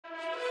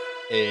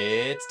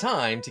It's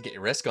time to get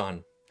your risk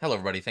on. Hello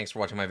everybody, thanks for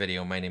watching my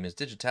video. My name is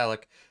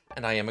Digitalic,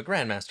 and I am a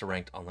Grandmaster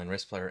ranked online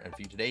risk player, and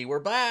for you today, we're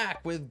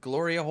back with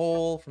Gloria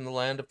Hole from the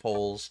land of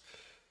Poles.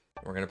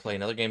 We're going to play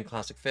another game,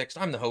 Classic Fixed.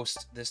 I'm the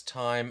host this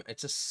time.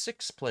 It's a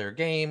 6-player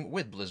game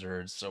with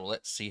blizzards, so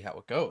let's see how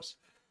it goes.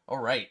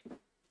 Alright.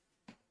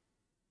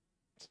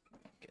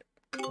 Get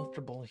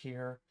comfortable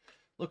here.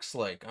 Looks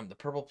like I'm the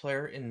purple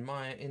player in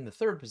the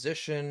 3rd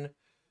position.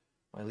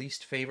 My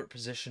least favorite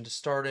position to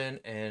start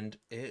in, and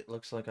it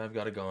looks like I've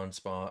got a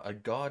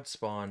god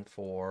spawn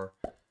for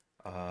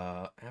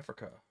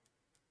Africa.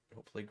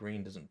 Hopefully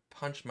green doesn't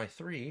punch my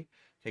 3.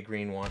 Okay,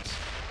 green wants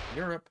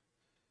Europe.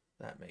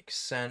 That makes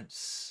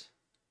sense.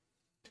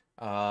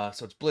 So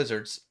it's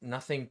blizzards.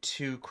 Nothing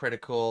too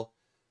critical.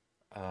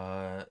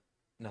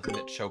 Nothing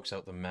that chokes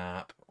out the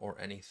map or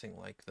anything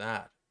like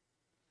that.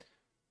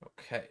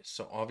 Okay,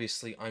 so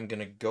obviously I'm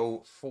going to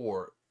go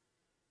for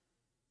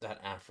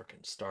that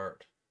African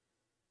start.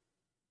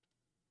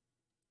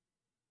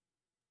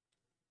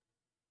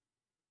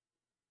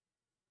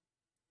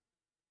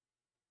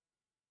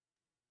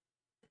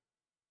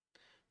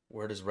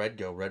 Where does red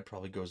go? Red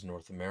probably goes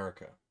North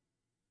America.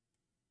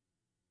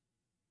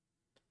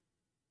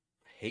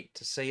 I hate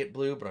to say it,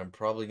 blue, but I'm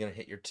probably going to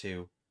hit your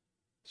 2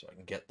 so I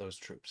can get those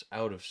troops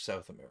out of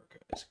South America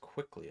as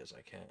quickly as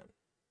I can.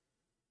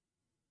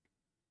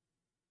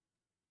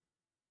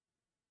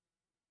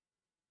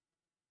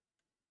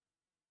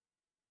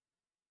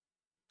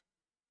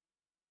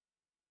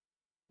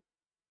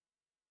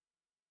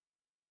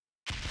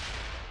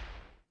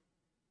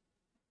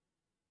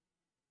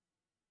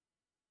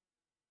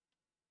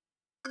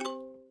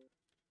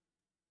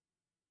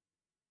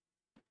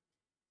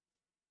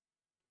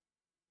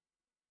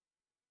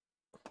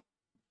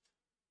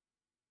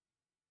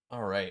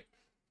 All right.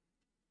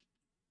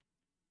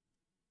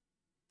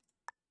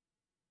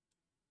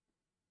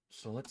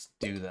 So let's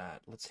do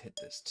that. Let's hit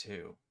this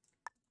too.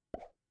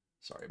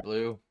 Sorry,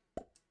 blue.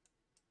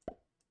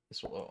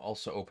 This will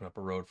also open up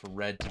a road for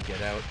red to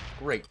get out.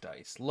 Great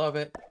dice. Love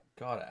it.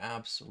 Gotta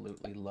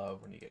absolutely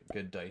love when you get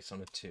good dice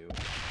on a 2.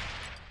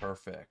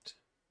 Perfect.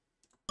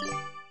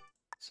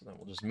 So then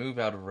we'll just move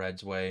out of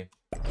red's way.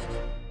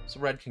 So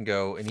red can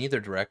go in either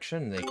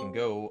direction. They can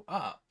go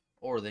up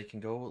or they can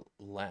go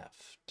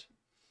left.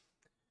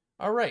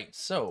 Alright,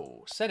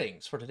 so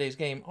settings for today's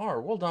game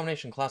are World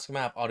Domination, Classic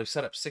Map, Auto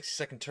Setup,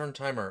 60-second turn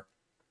timer,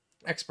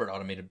 Expert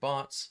Automated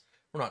Bots.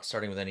 We're not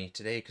starting with any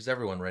today because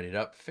everyone readied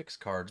up. Fixed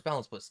cards,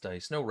 Balance Blitz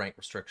dice, no rank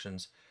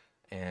restrictions,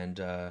 and,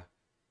 oh,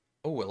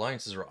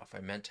 alliances are off.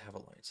 I meant to have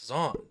alliances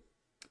on.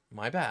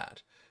 My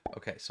bad.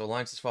 Okay, so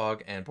alliances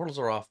fog and portals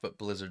are off, but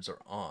blizzards are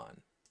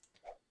on.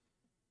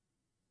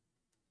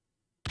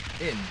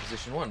 In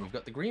position 1, we've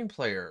got the green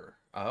player.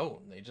 Oh,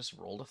 they just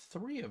rolled a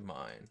 3 of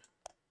mine.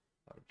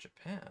 Out of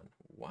Japan.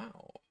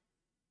 Wow.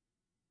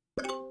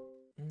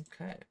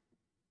 Okay.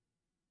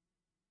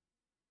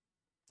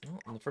 Well,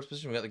 in the first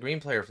position, we've got the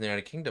green player from the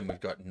United Kingdom. We've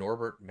got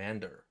Norbert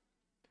Mander.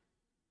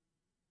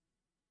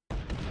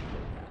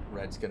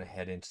 Red's going to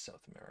head into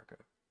South America.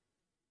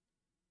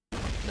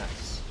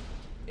 Nice.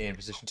 In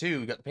position 2,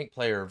 we've got the pink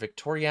player,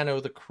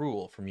 Victoriano the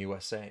Cruel from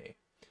USA.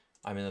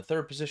 I'm in the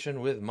 3rd position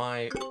with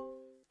my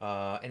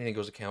Anything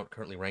Goes account,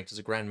 currently ranked as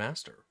a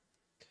Grandmaster.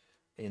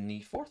 In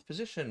the 4th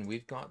position,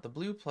 we've got the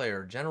blue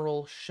player,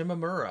 General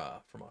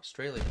Shimamura from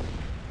Australia.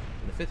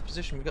 In the 5th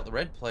position, we've got the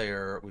red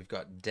player, we've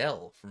got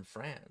Dell from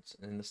France.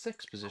 And in the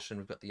 6th position,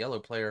 we've got the yellow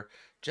player,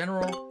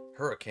 General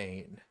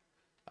Hurricane.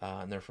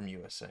 And they're from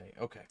USA.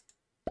 Okay.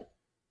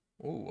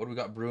 Ooh, what do we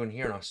got brewing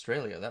here in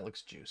Australia? That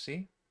looks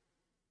juicy.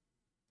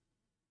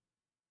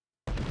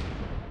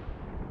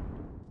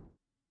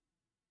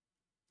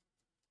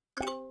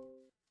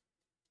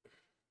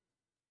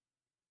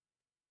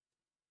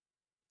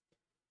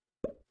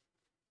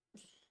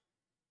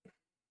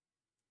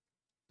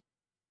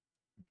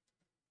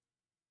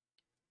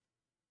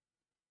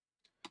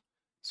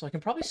 So I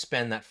can probably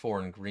spend that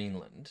 4 in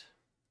Greenland.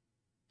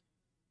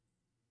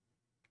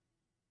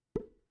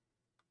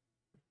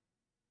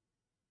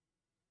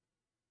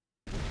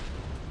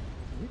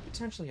 We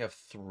potentially have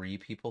 3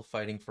 people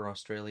fighting for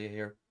Australia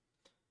here.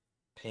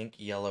 Pink,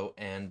 yellow,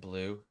 and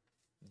blue.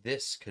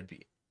 This could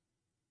be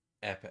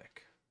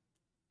epic.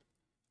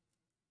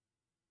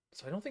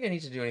 So I don't think I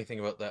need to do anything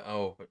about that.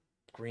 Oh, but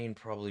green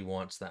probably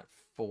wants that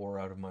 4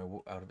 out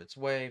of its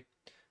way.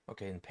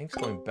 Okay, and pink's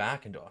going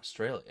back into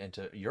Australia,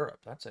 into Europe.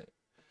 That's it.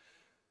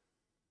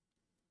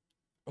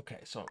 Okay,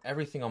 so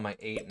everything on my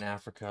 8 in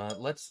Africa.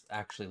 Let's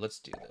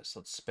do this.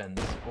 Let's spend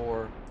this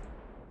 4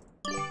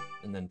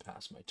 and then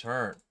pass my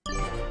turn.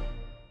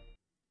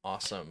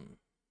 Awesome.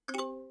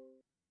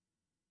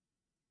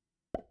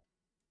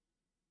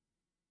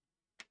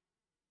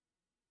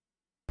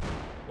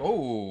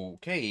 Oh,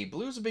 okay,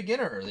 blue's a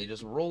beginner. They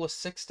just roll a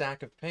 6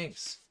 stack of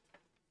pinks.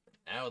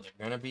 Now they're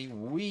gonna be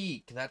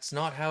weak. That's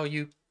not how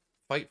you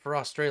fight for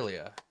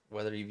Australia.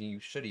 Whether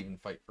you should even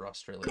fight for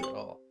Australia at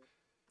all.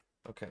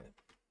 Okay.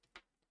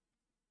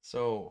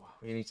 So,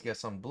 we need to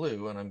guess on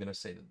blue, and I'm gonna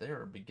say that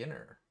they're a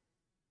beginner.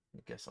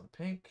 Guess on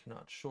pink,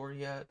 not sure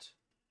yet.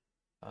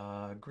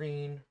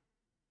 Green,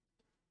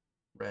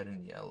 red,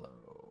 and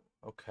yellow.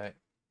 Okay.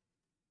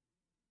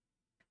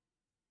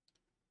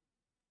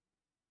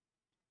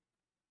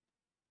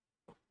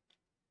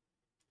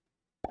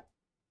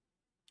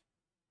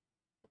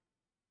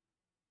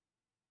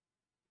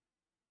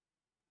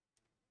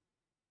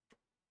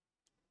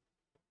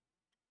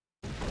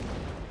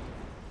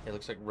 It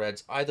looks like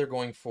red's either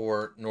going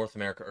for North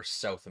America or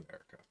South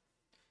America.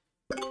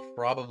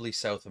 Probably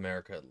South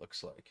America, it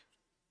looks like.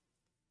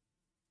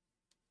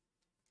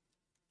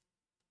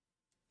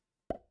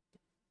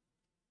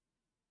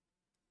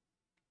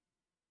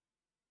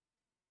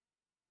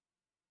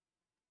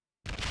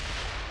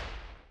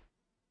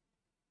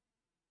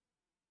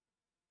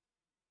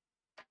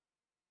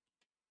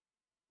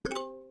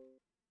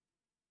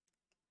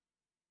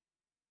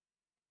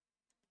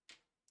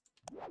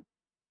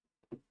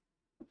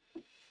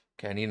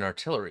 Okay, I need an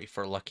artillery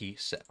for a lucky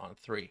set on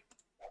 3.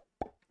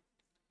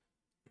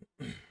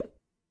 So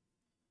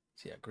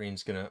yeah,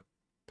 green's gonna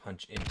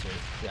punch into...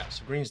 Yeah,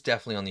 so green's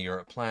definitely on the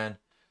Europe plan.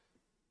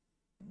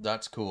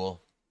 That's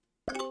cool.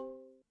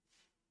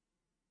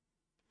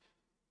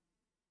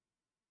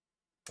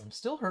 I'm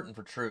still hurting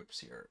for troops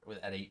here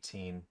at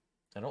 18.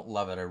 I don't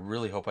love it. I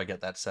really hope I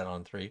get that set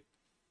on 3.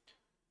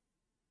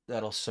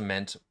 That'll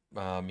cement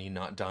me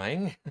not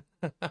dying.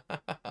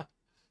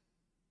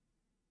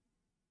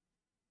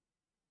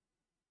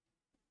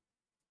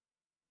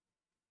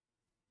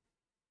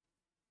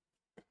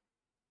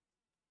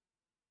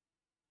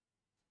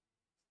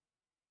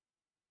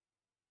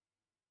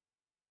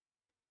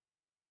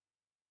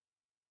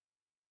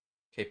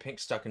 Okay, pink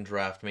stuck in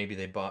draft. Maybe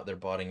they're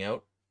botting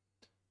out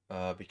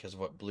because of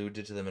what blue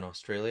did to them in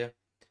Australia.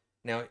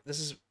 Now, this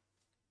is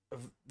a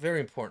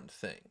very important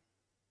thing.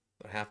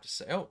 I have to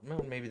say. Oh,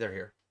 no, maybe they're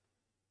here.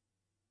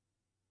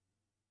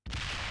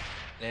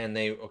 And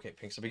okay,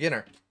 pink's a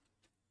beginner.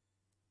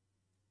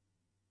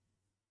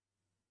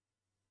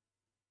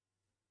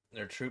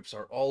 Their troops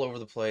are all over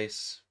the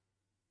place.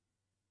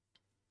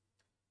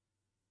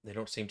 They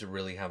don't seem to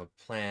really have a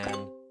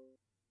plan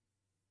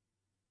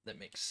that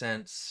makes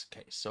sense.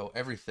 Okay, so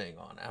everything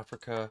on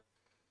Africa.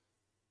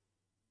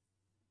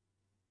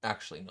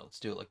 Actually, no, let's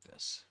do it like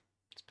this.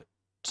 Let's put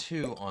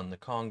 2 on the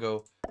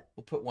Congo.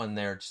 We'll put 1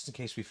 there just in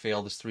case we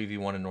fail this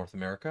 3v1 in North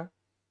America.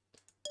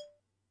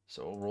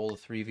 So we'll roll the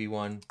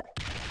 3v1.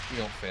 We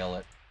don't fail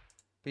it.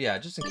 But yeah,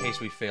 just in case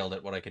we failed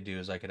it, what I could do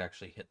is I could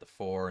actually hit the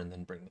 4 and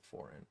then bring the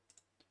 4 in.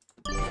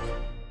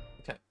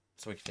 Okay,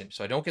 so we continue.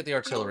 So I don't get the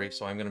artillery,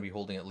 so I'm going to be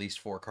holding at least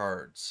 4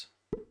 cards.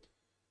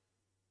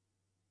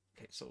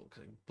 Okay, so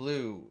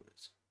blue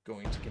is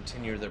going to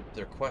continue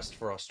their quest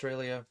for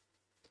Australia.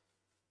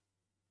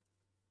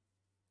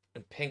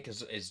 And pink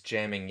is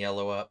jamming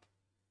yellow up.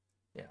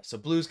 Yeah, so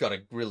blue's got a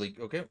really...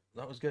 Okay,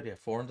 that was good. Yeah,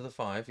 4 into the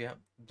 5. Yeah,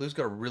 blue's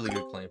got a really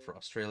good claim for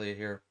Australia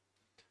here.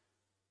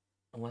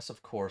 Unless,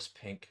 of course,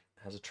 pink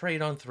has a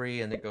trade on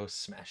 3 and it goes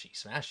smashy,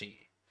 smashy.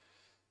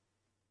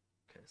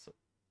 Okay, so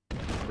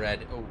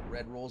red... Oh,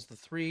 red rolls the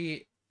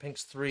 3.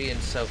 Pink's 3 in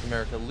South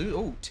America.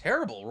 Oh,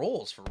 terrible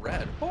rolls for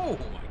red. Oh,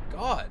 my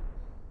God.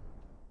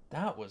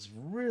 That was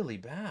really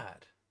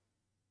bad.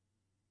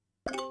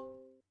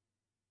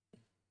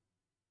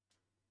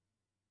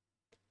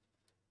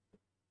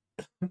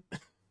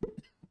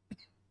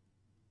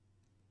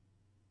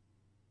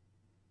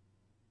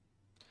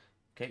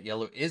 Okay,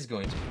 yellow is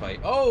going to fight.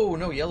 Oh,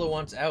 no, yellow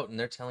wants out, and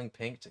they're telling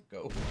pink to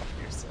go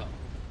fuck yourself.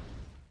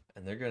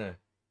 And they're gonna...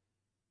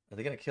 Are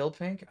they gonna kill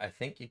pink? I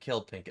think you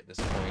killed pink at this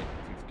point,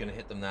 if you're gonna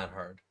hit them that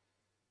hard.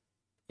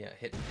 Yeah,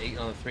 hit 8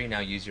 on the 3, now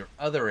use your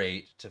other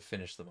 8 to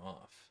finish them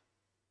off.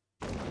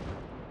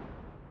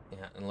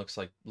 Yeah, and looks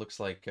like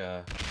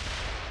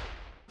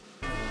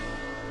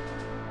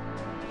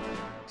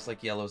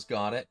yellow's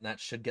got it, and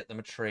that should get them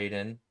a trade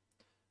in.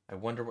 I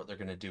wonder what they're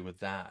gonna do with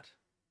that.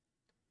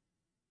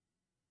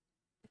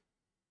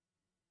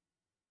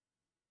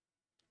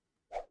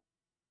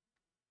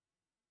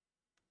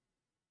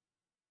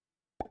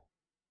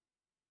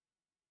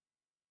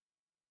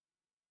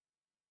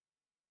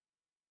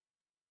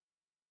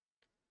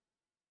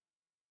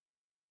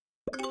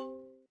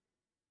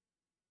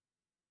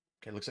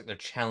 Okay, looks like they're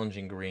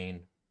challenging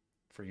green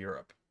for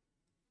Europe.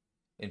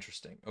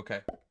 Interesting. Okay,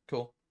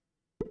 cool.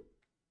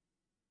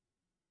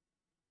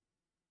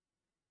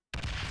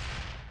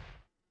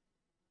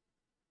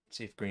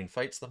 See if green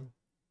fights them.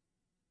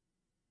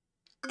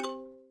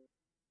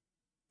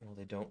 Well,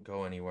 they don't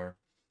go anywhere.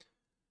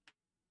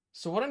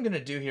 So what I'm going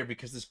to do here,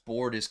 because this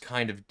board is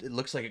kind of... It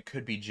looks like it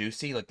could be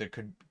juicy. Like there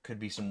could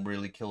be some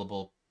really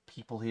killable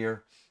people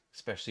here.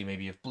 Especially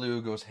maybe if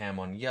blue goes ham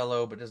on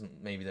yellow, but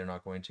maybe they're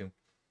not going to.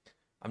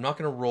 I'm not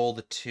going to roll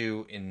the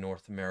 2 in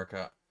North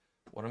America.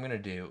 What I'm going to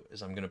do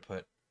is I'm going to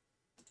put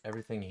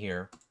everything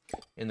here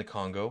in the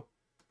Congo.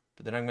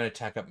 But then I'm going to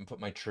tack up and put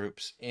my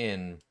troops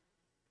in...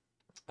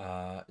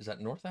 is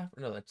that North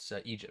Africa? No, that's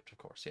Egypt, of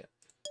course, yeah.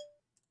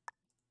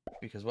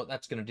 Because what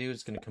that's going to do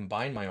is going to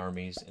combine my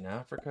armies in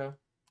Africa.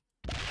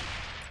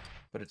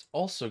 But it's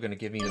also going to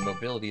give me the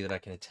mobility that I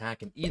can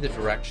attack in either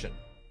direction.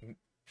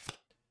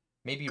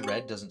 Maybe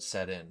red doesn't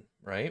set in,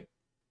 right?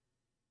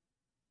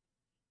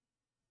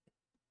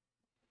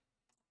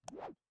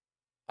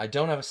 I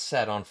don't have a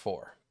set on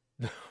 4.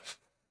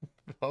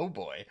 Oh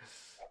boy.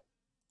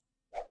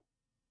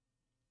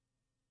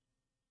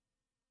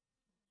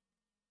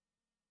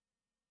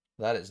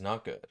 That is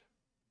not good.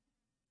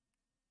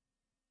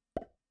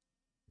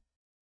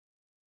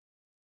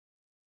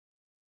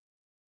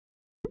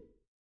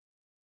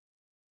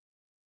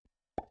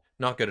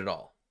 Not good at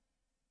all.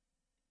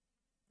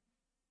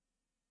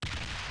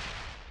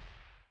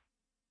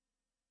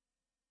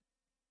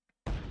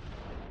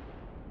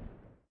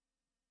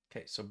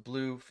 Okay, so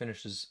blue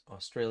finishes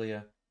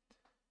Australia.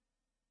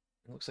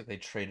 It looks like they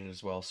traded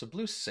as well. So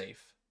blue's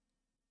safe.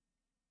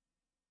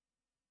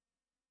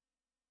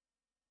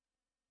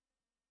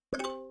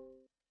 Let's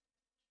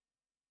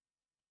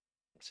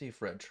see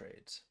if red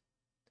trades.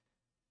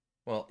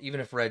 Well, even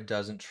if red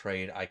doesn't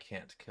trade, I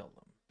can't kill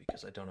them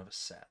because I don't have a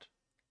set.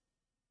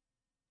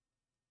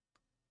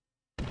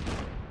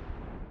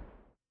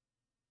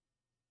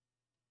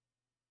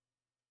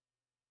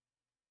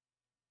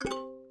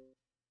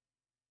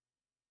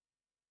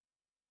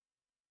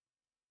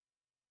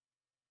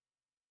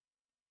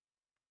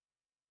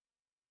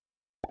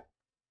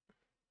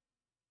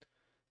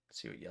 Let's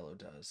see what yellow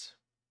does.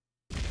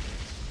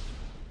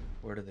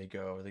 Where do they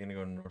go? Are they going to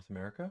go to North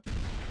America?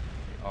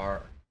 They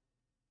are.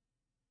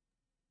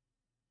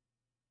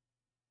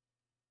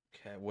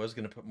 Okay, I was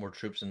going to put more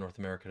troops in North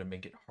America to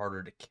make it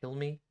harder to kill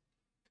me.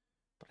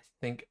 But I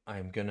think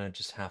I'm going to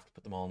just have to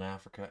put them all in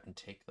Africa and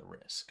take the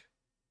risk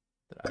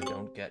that I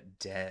don't get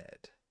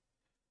dead.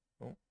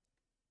 Oh.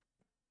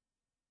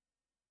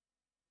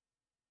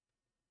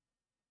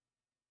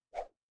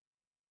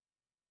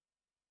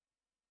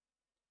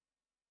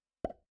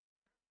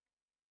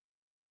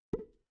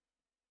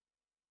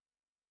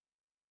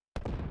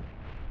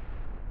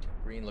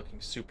 Green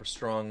looking super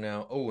strong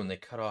now. Oh, and they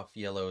cut off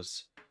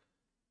yellow's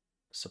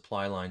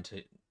supply line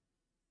to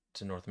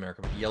North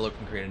America, but yellow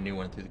can create a new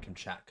one through the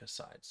Kamchatka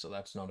side, so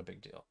that's not a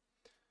big deal.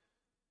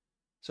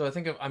 So I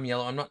think if I'm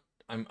yellow,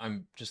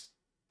 I'm just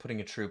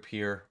putting a troop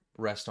here,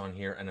 rest on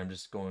here, and I'm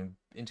just going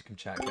into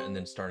Kamchatka and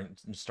then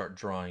start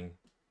drawing.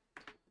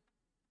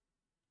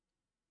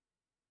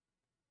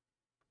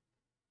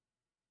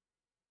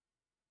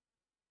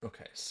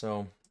 Okay, so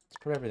let's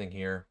put everything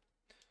here.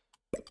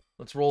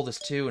 Let's roll this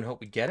 2 and hope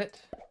we get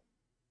it.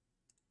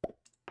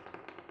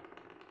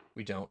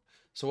 We don't.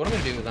 So what I'm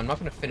going to do is I'm not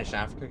going to finish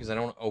Africa because I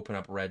don't want to open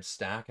up red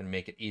stack and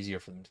make it easier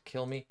for them to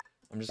kill me.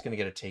 I'm just going to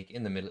get a take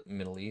in the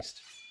Middle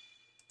East.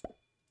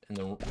 And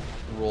then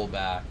roll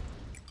back.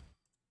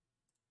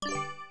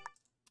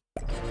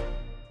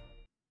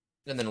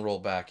 And then roll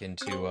back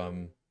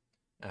into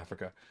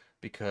Africa.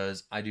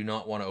 Because I do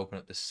not want to open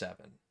up the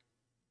 7.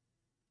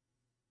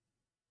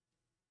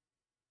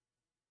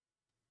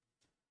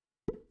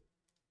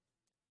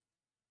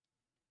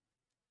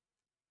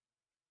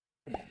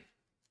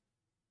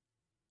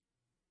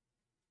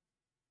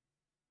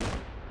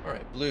 All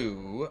right,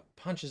 blue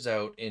punches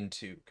out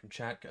into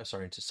Kamchatka,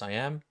 sorry, into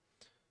Siam.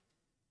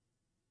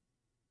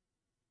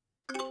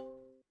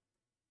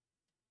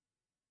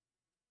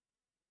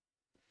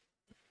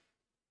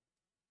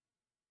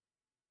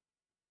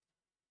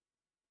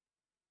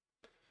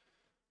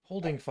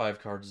 Holding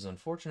 5 cards is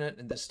unfortunate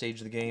at this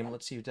stage of the game.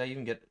 Let's see, did I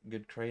even get a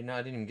good trade? No,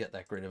 I didn't even get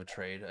that great of a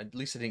trade. At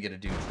least I didn't get a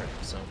dude trade,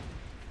 so.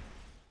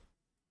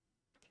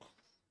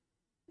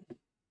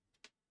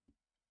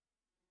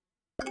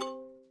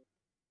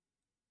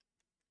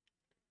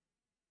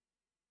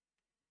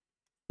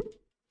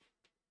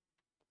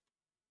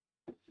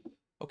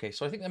 Okay,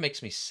 so I think that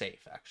makes me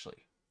safe,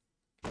 actually.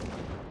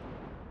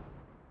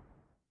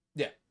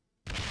 Yeah.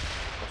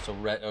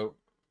 So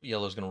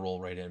yellow's going to roll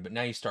right in, but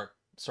now you start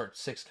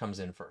 6 comes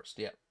in first.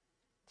 Yeah.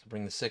 So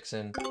bring the 6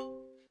 in.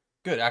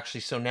 Good,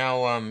 actually. So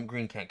now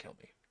green can't kill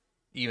me.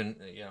 Even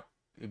it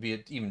would be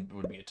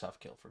a tough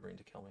kill for green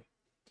to kill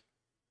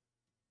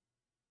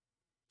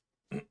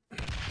me.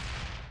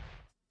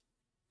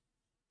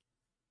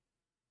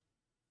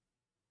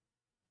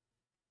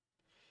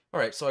 All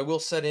right, so I will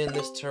set in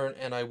this turn,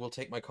 and I will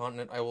take my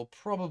continent. I will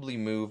probably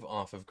move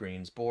off of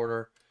green's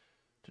border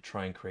to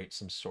try and create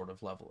some sort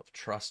of level of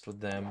trust with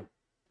them.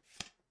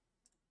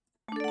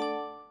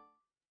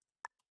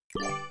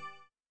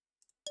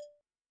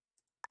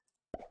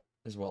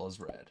 As well as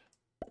red.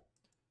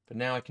 But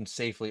now I can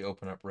safely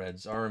open up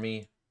red's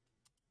army.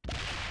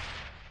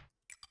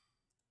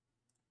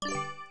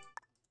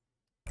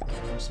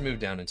 Just move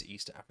down into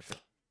East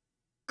Africa.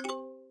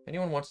 If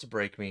anyone wants to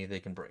break me, they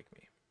can break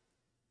me.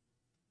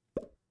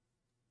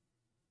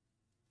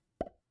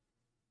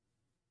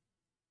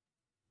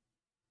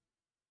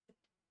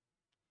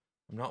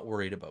 I'm not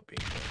worried about being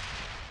broke.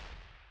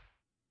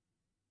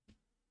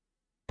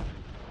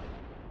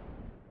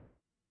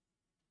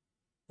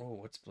 Oh,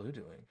 what's blue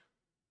doing?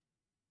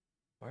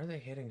 Why are they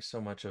hitting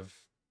so much of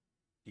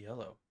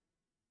yellow?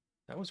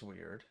 That was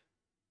weird.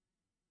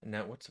 And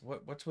now what's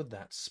with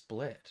that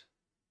split?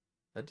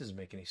 That doesn't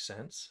make any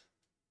sense.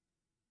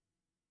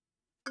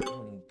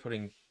 And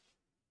putting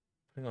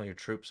all your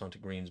troops onto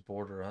green's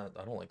border, I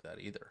don't like that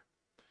either.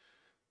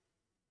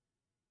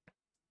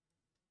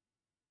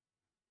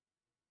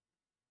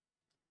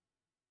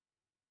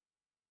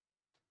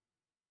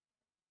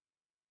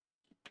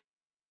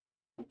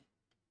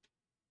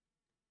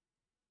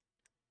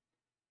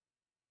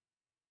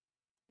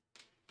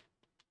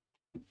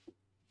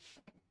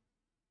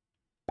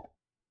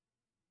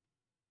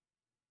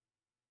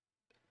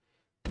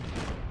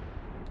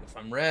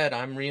 I'm red.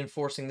 I'm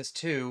reinforcing this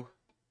too.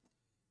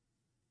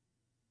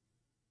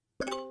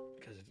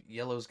 Because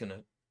yellow's going to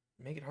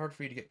make it hard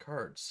for you to get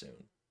cards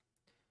soon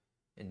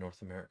in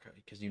North America.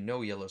 Because you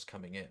know yellow's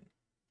coming in.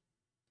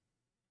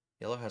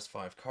 Yellow has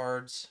 5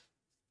 cards.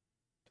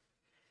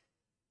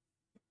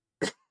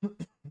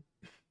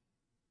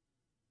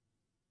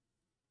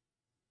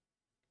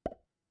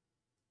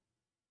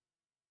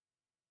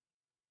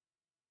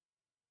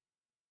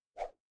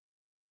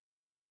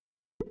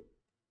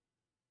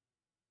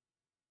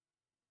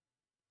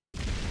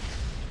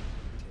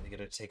 They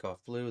get to take off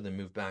blue, then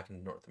move back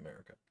into North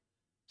America.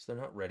 So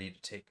they're not ready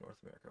to take North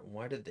America.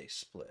 Why did they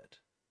split?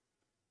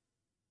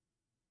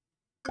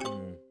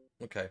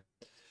 Okay.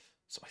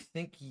 So I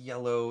think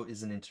yellow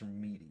is an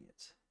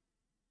intermediate.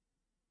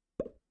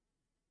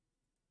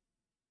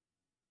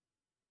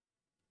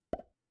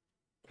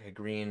 Okay,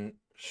 green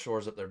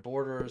shores up their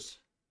borders.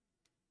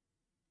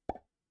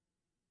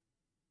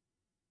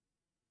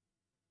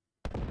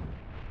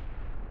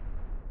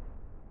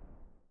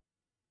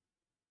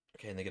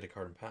 Okay, and they get a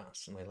card and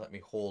pass, and they let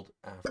me hold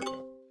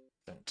Africa.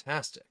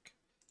 Fantastic.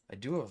 I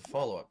do have a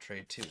follow-up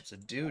trade, too. It's a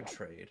dude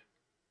trade.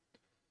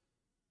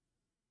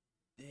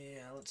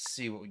 Yeah, let's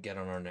see what we get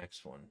on our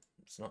next one.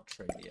 It's not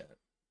trade yet.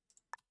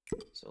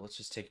 So let's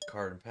just take a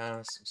card and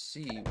pass and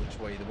see which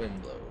way the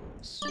wind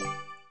blows.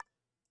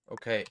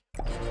 Okay.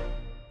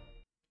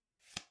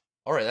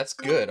 Alright, that's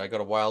good. I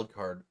got a wild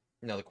card.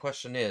 Now the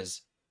question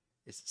is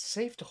it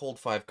safe to hold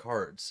 5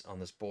 cards on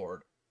this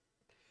board?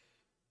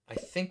 I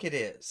think it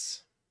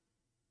is.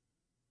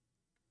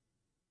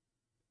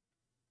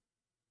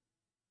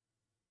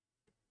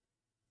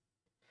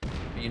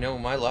 But you know,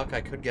 my luck,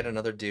 I could get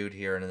another dude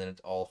here and then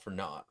it's all for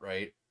naught,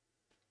 right?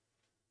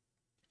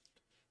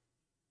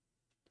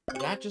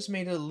 That just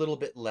made it a little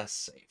bit less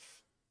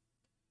safe.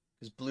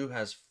 Because blue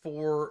has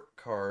 4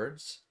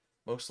 cards.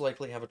 Most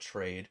likely have a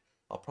trade.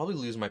 I'll probably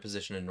lose my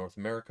position in North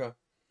America.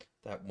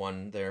 That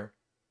one there.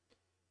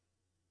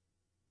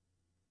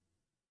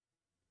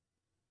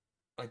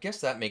 I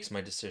guess that makes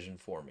my decision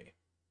for me.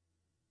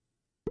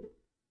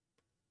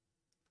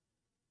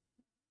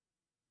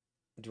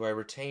 Do I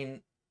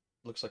retain?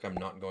 Looks like I'm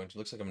not going to.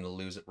 Looks like I'm going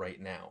to lose it right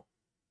now.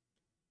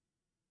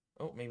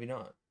 Oh, maybe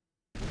not.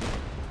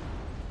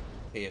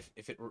 Okay,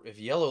 if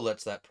yellow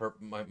lets that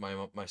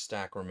my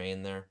stack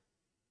remain there,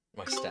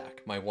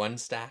 my one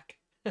stack.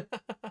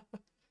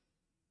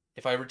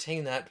 If I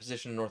retain that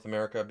position in North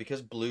America,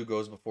 because blue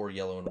goes before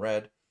yellow and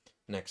red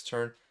next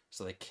turn,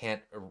 so they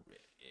can't,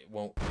 it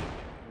will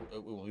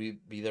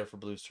be there for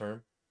blue's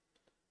turn.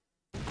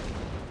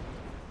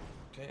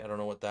 Okay, I don't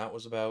know what that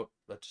was about.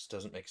 That just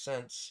doesn't make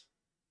sense.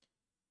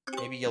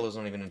 Maybe yellow's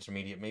not even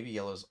intermediate. Maybe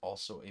yellow's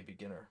also a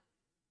beginner.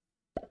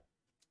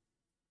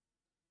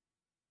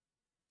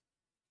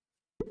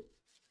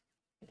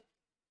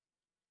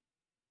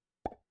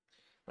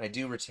 I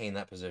do retain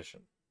that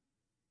position.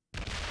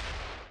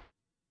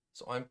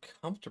 So I'm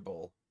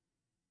comfortable.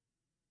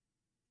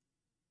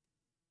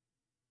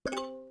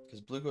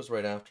 Because blue goes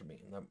right after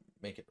me, and that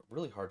make it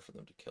really hard for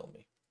them to kill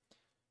me.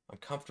 I'm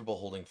comfortable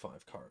holding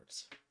 5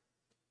 cards.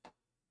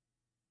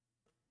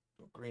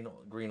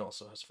 Green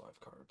also has 5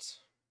 cards.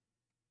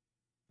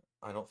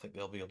 I don't think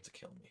they'll be able to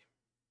kill me.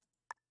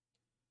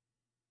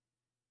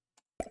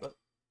 But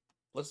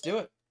let's do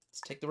it.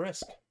 Let's take the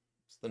risk.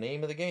 It's the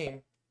name of the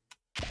game.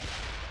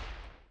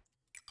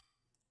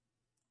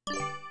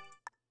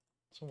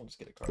 Someone just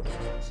get a card.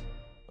 And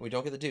we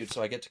don't get the dude,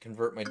 so I get to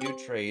convert my dude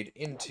trade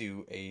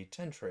into a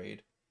 10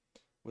 trade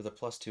with a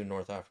 +2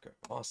 North Africa.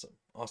 Awesome.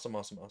 Awesome,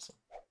 awesome, awesome.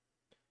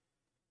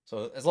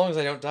 So as long as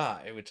I don't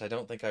die, which I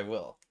don't think I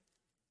will.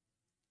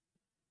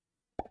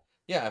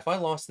 Yeah, if I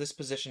lost this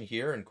position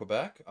here in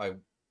Quebec, I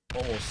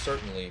almost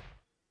certainly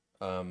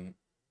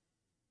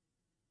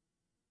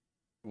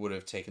would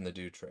have taken the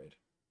dude trade.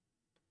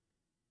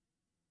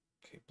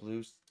 Okay,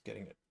 blue's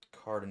getting a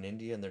card in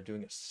India, and they're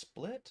doing a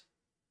split?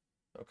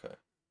 Okay.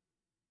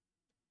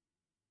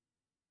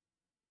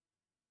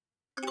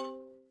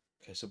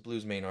 Okay, so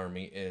blue's main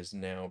army is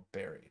now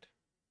buried.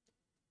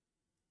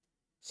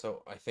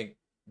 So I think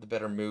the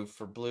better move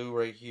for blue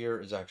right here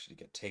is actually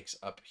to get takes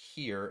up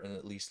here and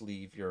at least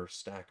leave your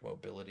stack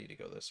mobility to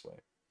go this way.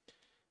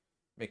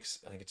 I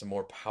think it's a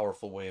more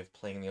powerful way of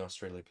playing the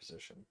Australia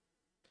position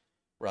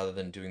rather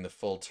than doing the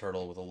full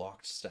turtle with a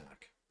locked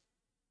stack.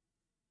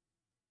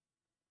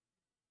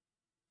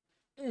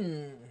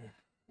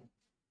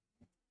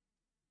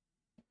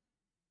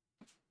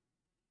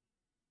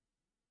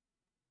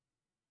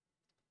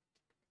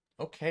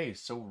 Okay,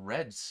 so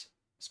red's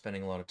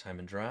spending a lot of time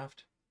in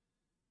draft.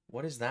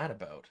 What is that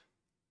about?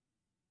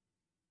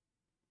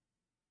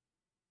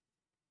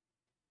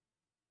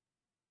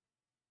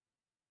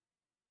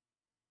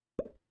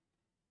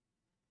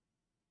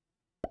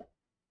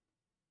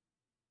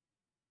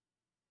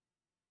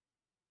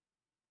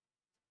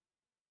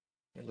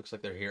 It looks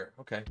like they're here.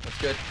 Okay,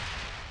 that's good.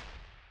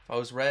 If I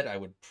was red, I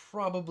would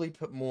probably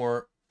put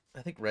more...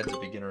 I think red's a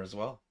beginner as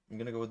well. I'm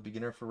going to go with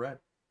beginner for red.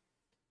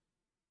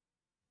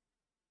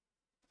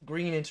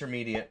 Green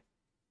intermediate.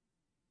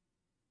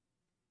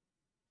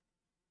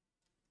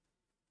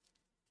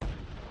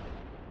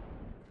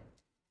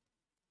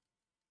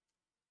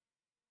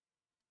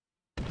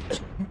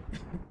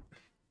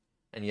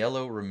 And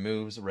yellow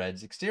removes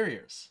red's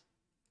exteriors.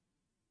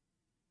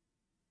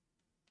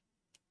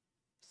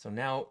 So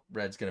now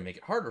red's going to make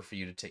it harder for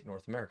you to take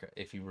North America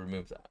if you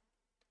remove that.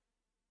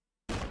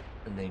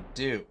 And they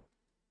do.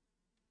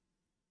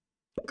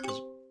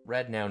 Because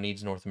red now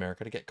needs North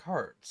America to get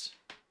cards.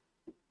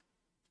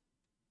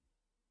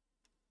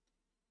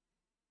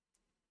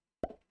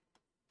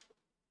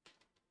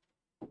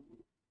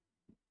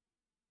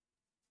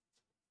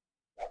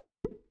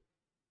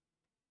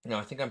 Now,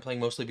 I think I'm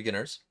playing mostly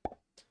beginners.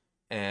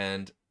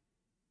 And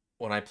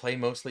when I play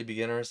mostly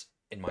beginners,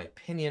 in my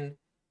opinion,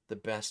 the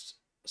best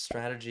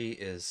strategy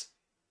is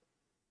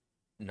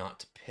not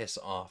to piss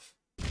off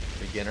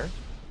beginner.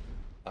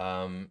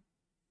 And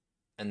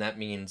that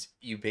means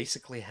you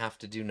basically have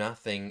to do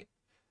nothing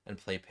and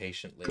play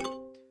patiently.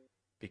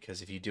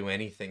 Because if you do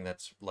anything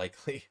that's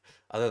likely,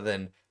 other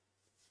than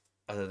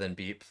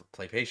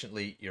play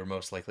patiently, you're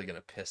most likely going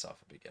to piss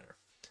off a beginner.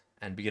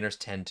 And beginners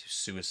tend to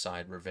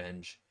suicide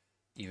revenge,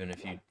 even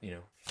if you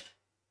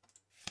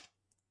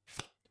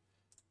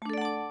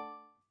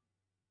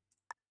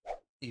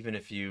even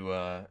if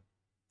you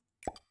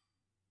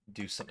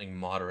do something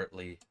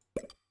moderately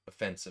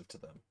offensive to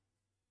them.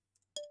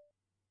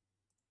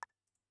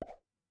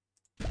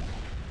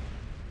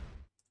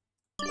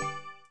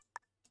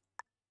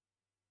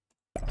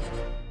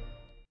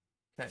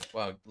 Okay,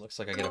 wow, looks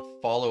like I get a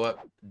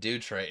follow-up do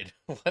trade.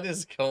 What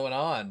is going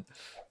on?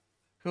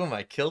 Who am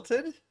I,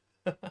 kilted?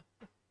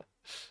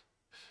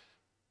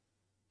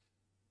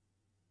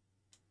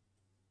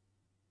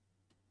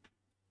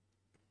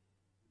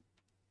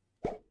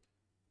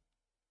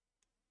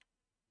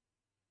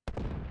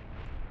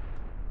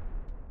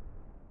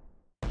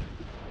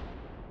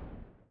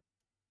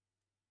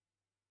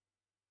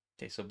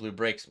 Okay, so blue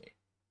breaks me.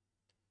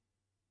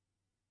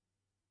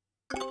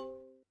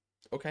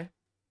 Okay,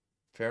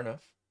 fair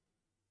enough.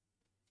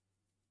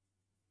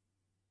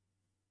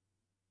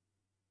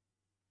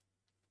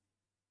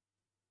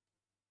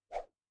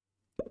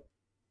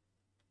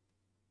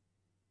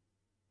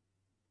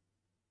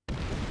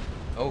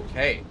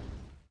 Okay.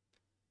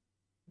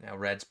 Now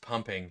red's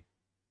pumping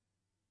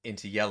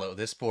into yellow.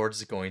 This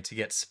board's going to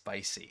get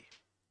spicy.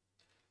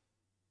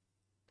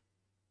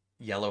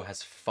 Yellow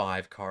has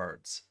 5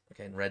 cards.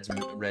 Okay, and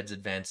red's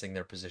advancing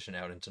their position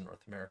out into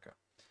North America.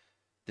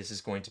 This is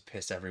going to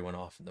piss everyone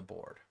off in the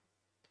board.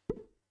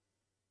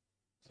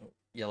 So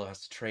yellow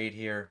has to trade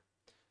here.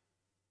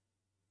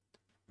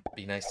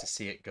 Be nice to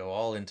see it go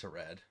all into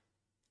red.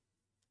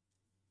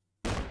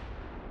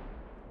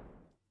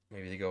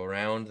 Maybe they go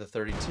around the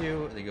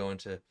 32, they go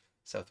into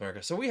South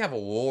America. So we have a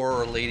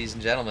war, ladies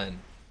and gentlemen.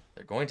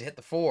 They're going to hit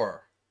the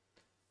 4.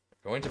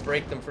 They're going to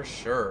break them for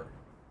sure.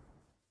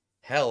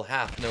 Hell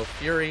hath no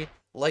fury,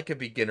 like a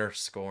beginner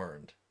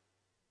scorned.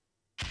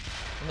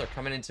 And they're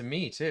coming into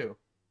me, too.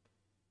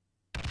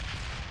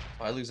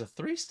 I lose a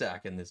 3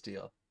 stack in this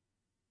deal.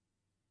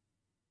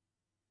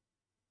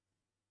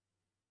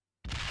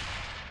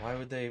 Why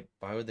would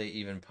they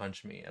even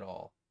punch me at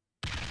all?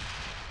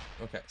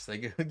 Okay, so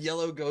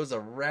yellow goes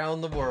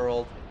around the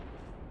world.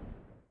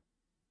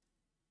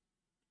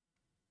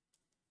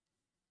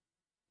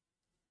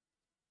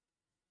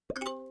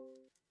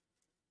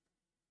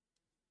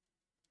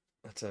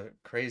 That's a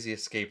crazy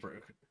escape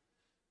route.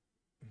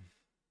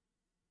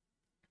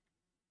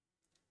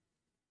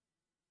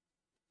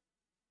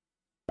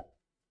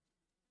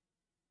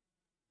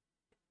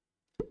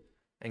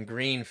 And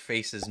green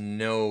faces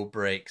no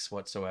breaks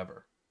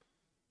whatsoever.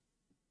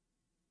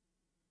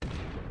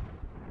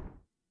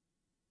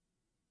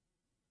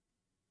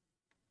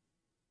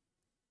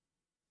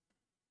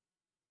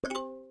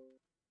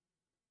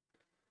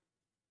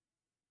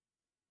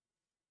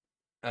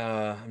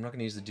 I'm not going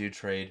to use the do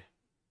trade.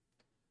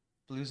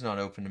 Blue's not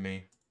open to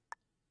me.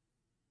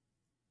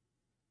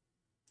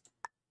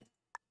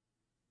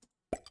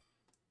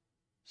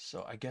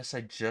 So I guess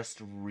I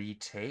just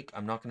retake.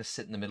 I'm not going to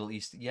sit in the Middle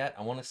East yet.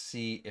 I want to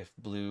see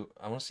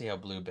how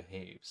blue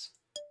behaves.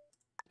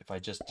 If I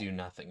just do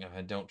nothing, if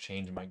I don't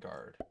change my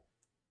guard.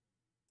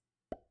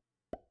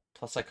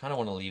 Plus, I kind of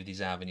want to leave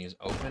these avenues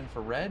open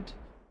for red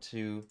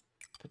to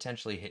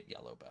potentially hit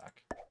yellow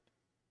back.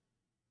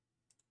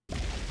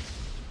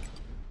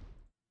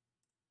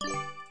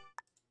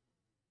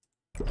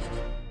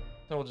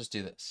 So we'll just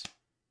do this.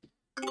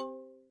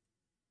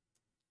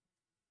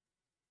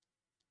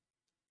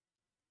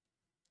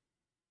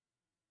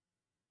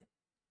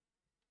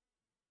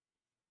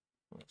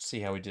 Let's see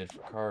how we did for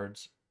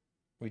cards.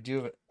 We do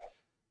have it.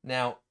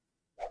 Now,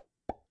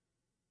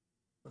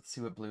 let's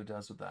see what blue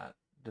does with that.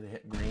 Do they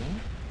hit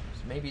green?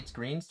 So maybe it's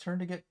green's turn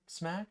to get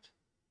smacked?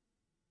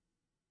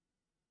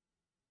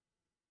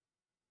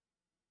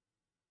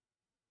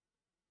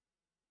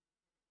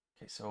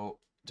 Okay, so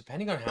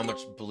depending on how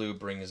much blue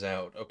brings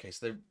out. Okay,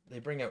 so they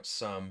bring out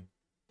some.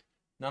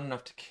 Not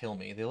enough to kill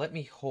me. They let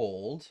me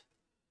hold.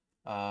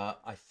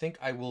 I think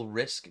I will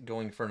risk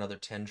going for another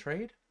 10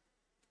 trade.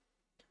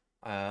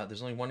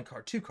 There's only one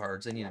card, 2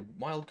 cards. I need a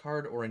wild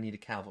card or I need a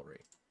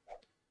cavalry.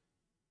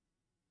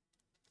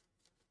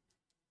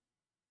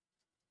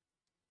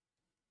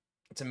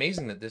 It's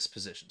amazing that this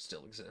position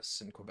still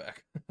exists in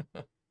Quebec.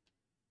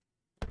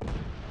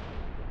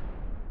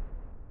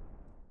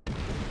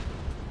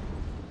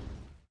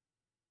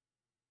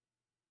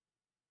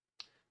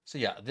 So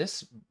yeah,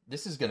 this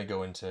is going to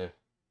go into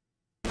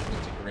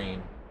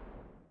green.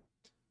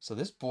 So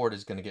this board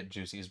is going to get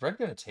juicy. Is red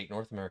going to take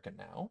North America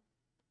now?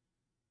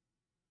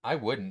 I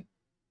wouldn't.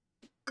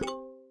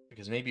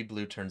 Because maybe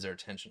blue turns their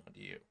attention onto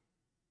you.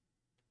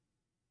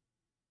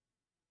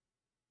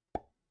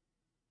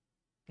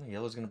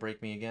 Yellow's going to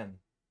break me again.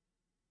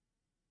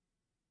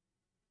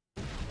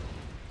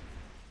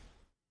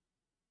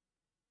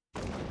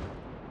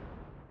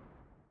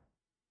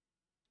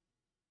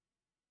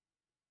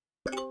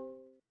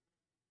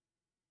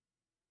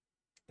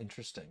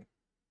 Interesting.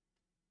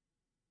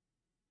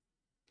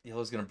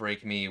 Yellow's going to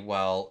break me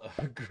while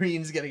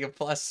green's getting a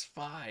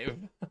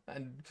 +5.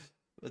 And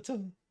that's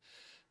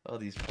all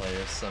these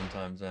players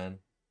sometimes, man.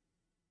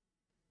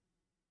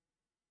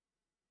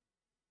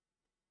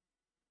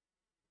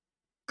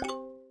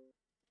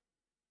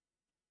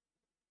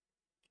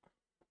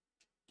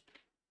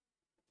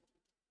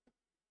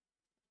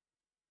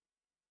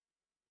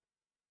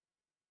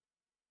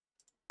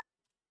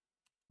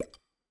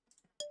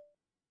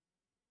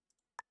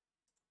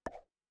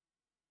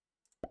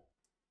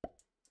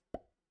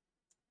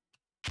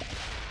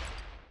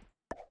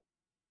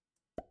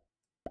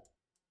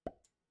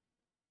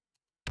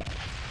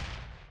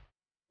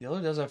 Yellow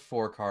does have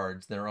 4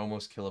 cards. They're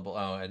almost killable.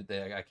 Oh, I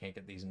can't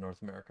get these in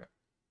North America.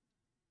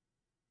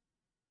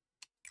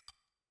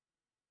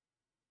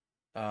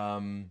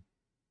 Yeah,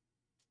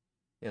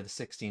 the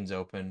 16's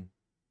open.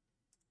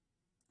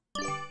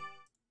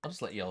 I'll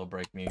just let yellow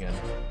break me again.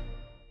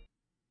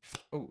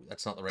 Oh,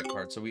 that's not the right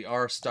card. So we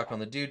are stuck on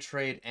the dude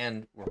trade,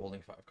 and we're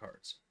holding 5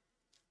 cards.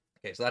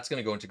 Okay, so that's going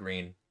to go into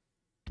green.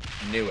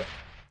 Knew it.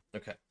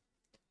 Okay.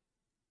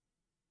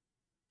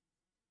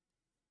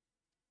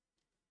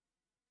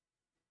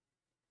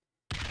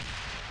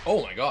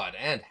 Oh my god,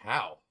 and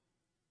how?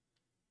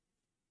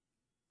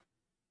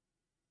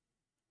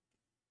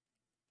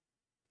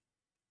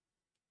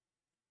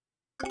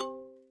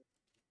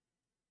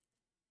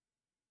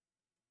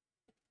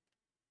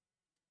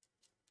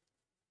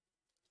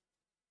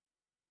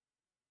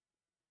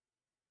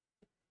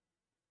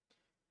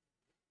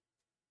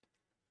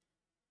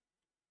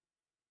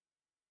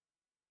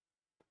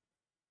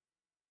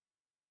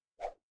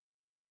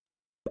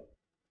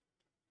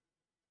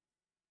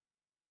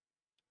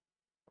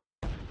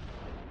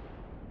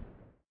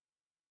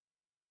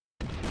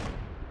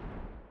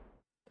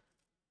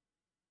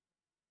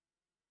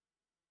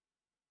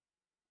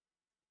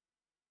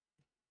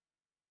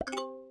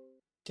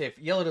 Okay, if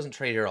yellow doesn't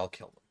trade here, I'll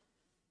kill them.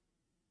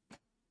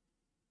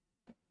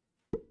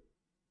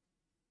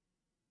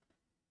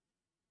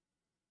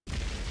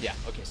 Yeah,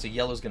 okay, so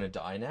yellow's going to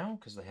die now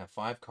because they have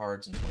 5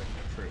 cards and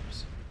 25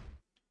 troops.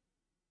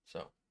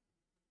 So,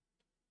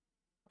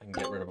 I can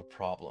get rid of a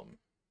problem.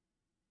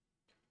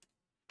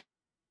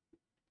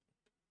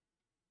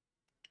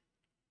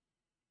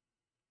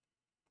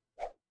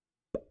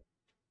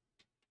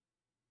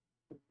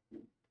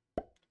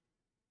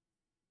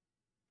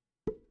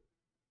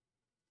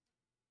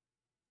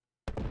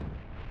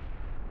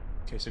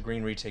 Okay, so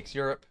green retakes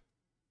Europe.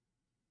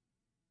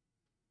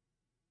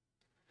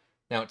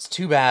 Now, it's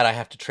too bad I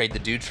have to trade the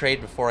dude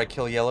trade before I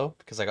kill yellow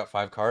because I got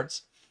 5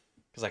 cards.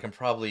 Because I can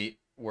probably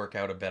work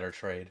out a better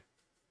trade.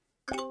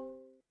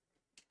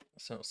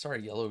 So,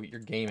 sorry, yellow, your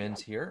game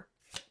ends here.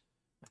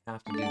 I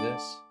have to do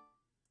this.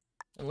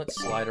 And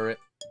let's slider it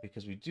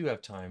because we do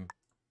have time.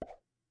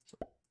 So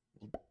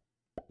we'll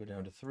go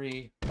down to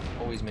 3.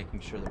 Always making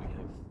sure that we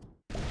have...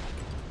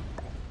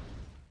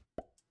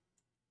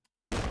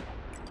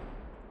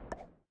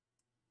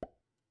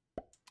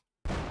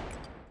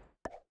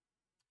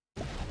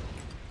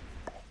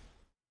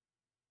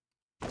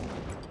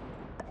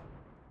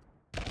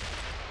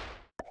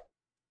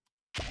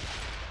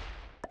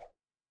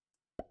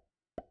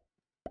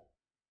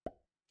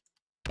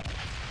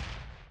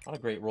 Not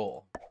a great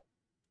roll.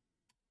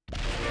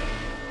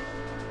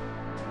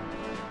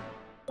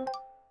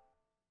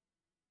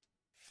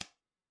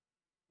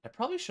 I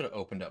probably should have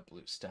opened up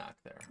blue stack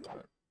there.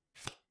 But...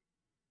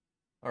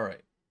 All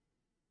right.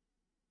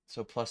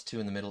 So +2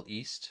 in the Middle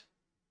East.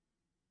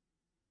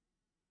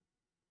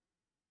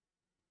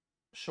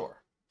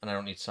 Sure. And I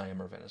don't need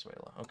Siam or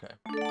Venezuela. Okay.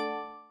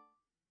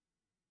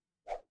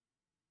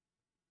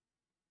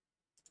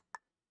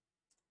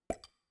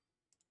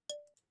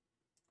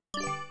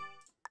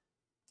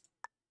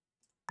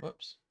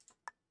 Whoops.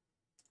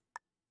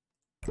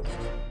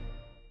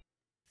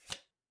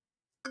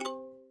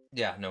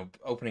 Yeah, no,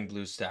 opening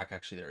blue stack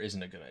actually there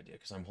isn't a good idea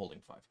because I'm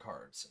holding 5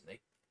 cards. And they,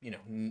 you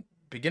know,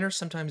 beginners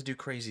sometimes do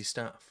crazy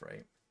stuff,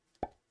 right?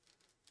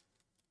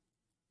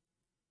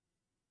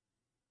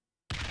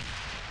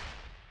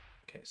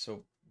 Okay,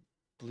 so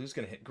blue's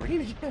going to hit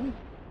green again.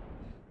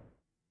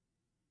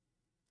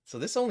 So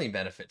this only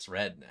benefits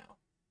red now.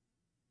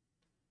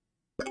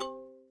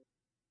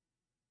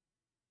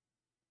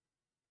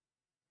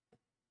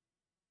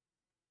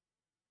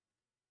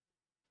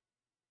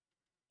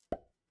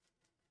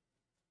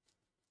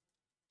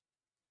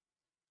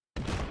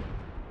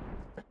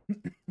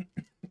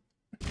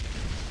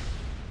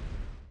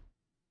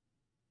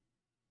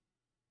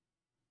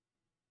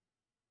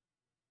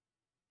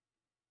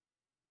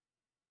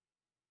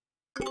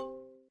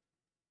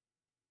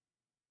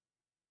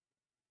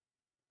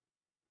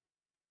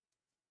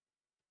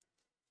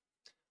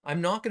 I'm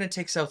not going to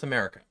take South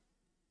America.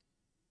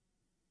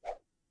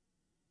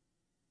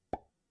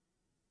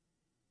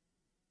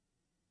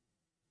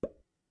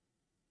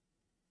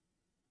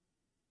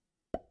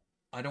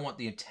 I don't want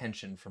the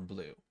attention from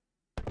blue.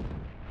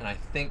 And I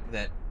think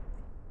that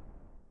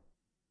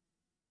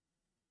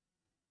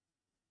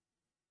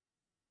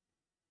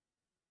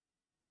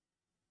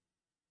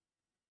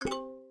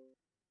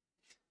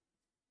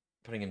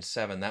putting in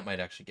 7, that might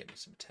actually get me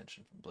some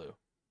attention from blue.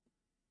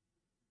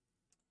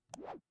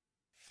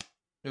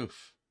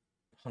 Oof.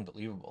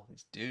 Unbelievable.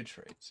 These dude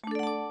trades.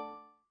 I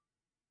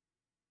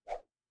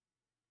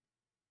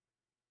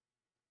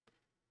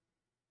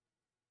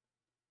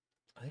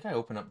think I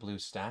open up blue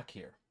stack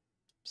here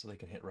so they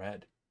can hit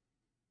red.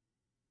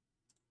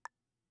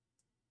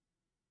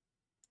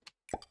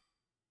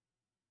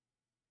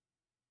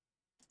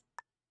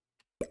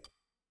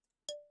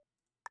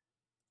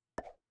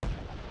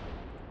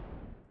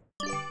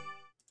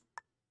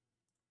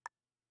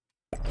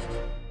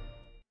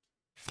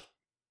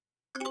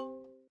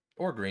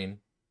 Or green.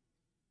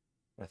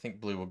 I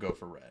think blue will go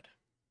for red.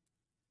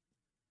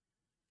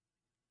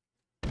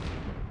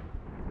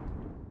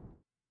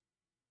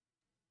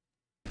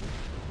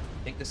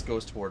 I think this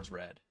goes towards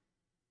red.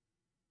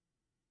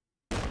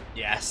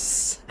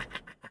 Yes!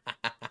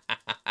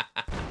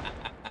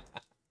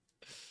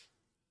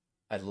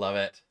 I love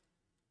it.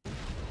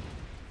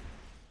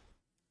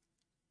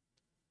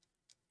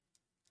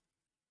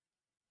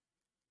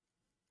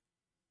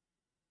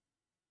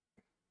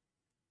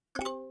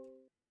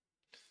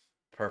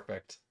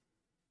 Perfect.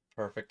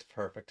 Perfect,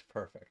 perfect,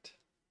 perfect.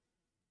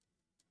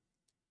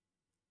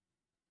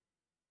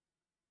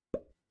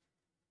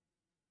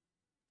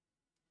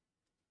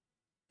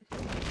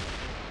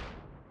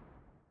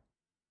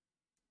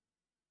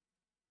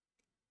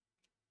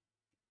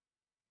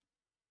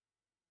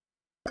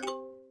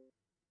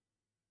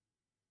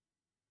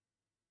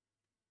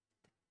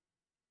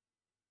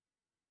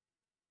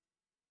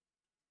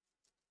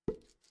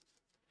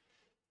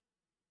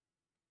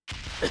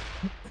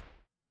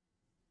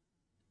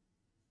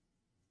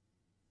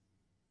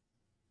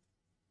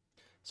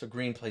 So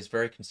green plays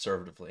very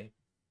conservatively,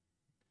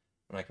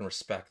 and I can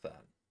respect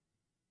that.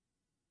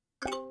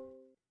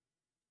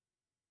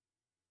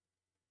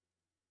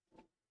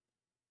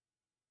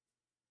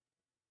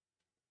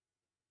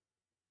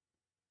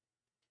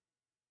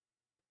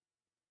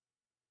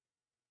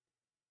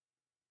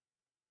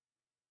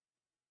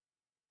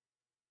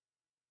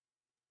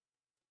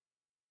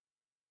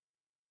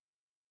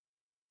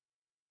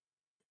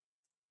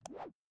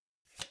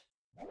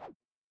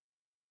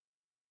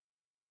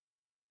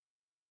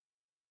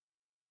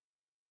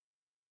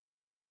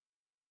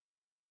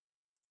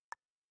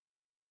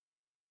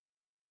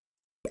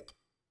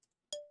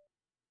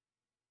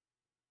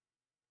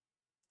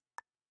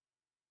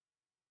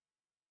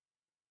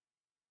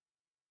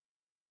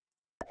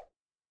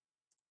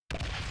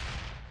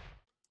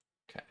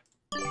 Okay.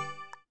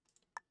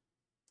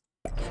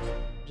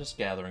 Just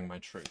gathering my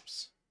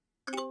troops.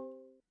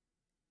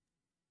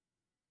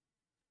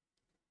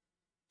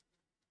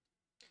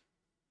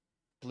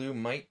 Blue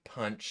might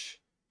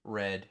punch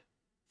red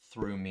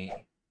through me,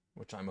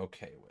 which I'm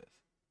okay with.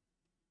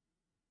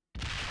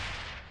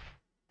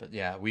 But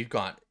yeah, we've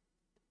got...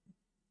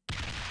 Yeah,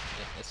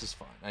 this is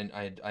fine.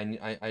 I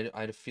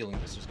had a feeling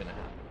this was going to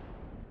happen.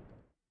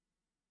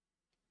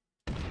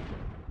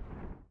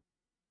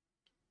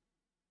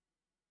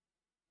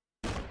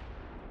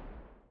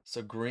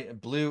 So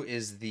blue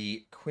is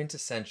the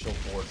quintessential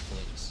board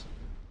please.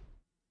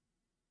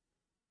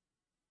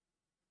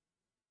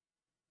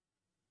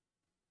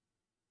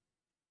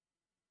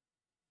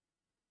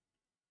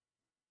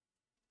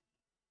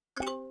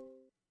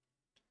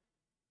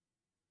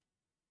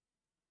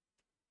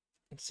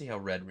 Let's see how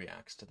red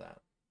reacts to that.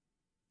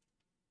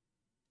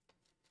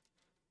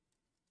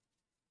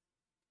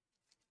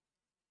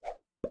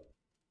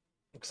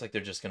 Looks like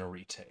they're just going to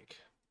retake.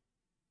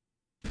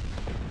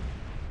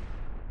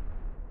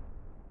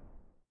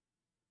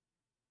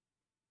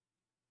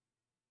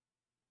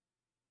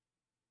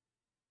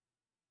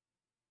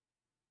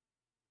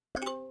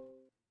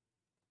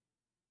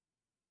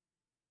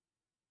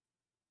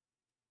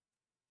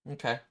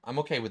 Okay, I'm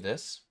okay with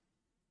this.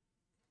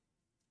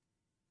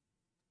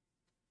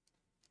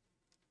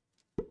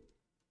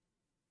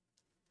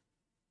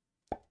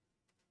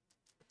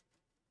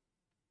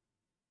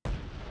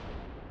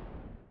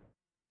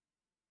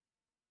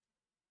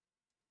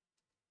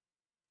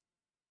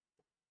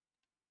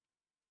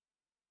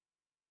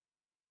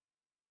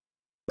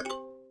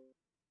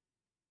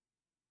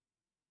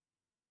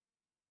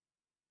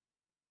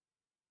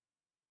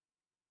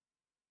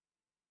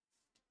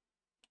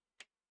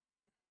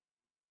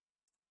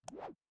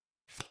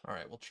 All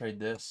right, we'll trade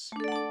this.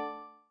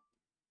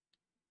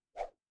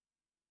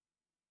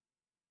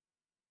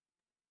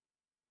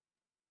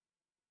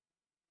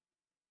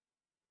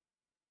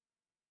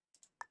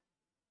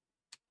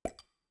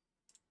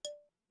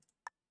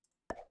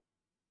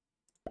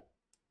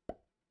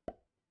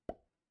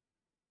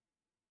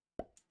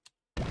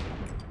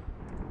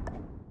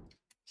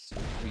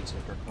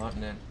 retake our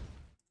continent.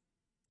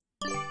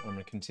 I'm going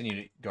to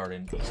continue to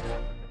garden East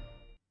Africa.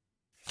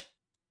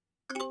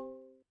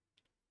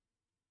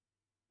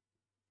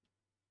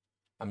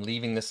 I'm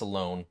leaving this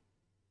alone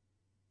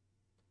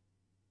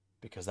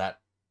because that,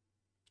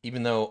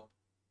 even though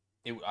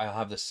I'll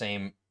have the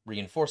same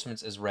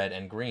reinforcements as red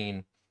and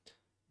green,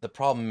 the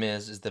problem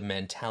is the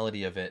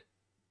mentality of it.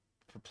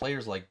 For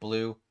players like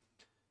blue,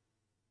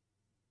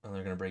 oh,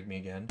 they're going to break me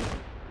again.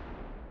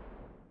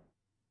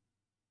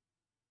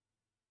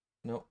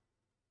 Nope.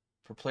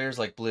 For players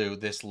like blue,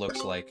 this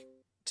looks like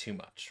too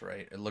much,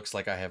 right? It looks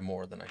like I have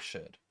more than I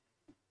should.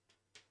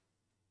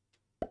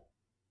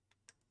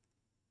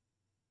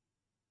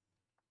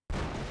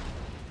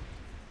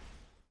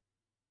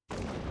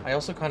 I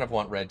also kind of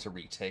want red to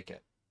retake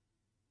it.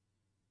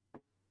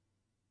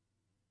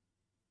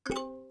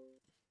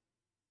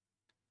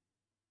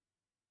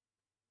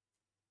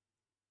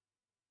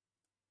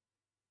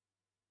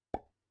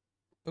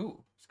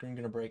 Ooh, is green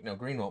gonna break? No,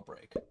 green won't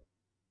break.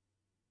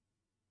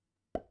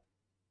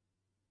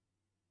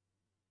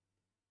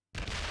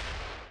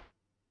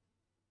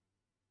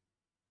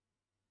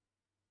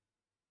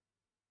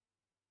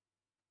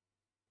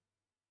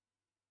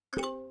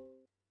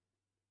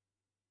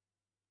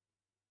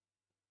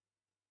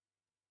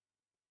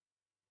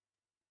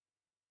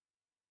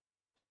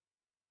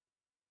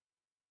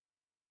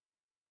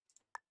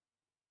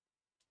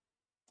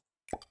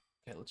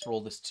 Okay, let's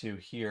roll this 2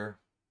 here.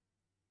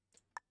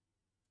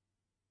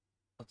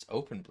 Let's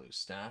open blue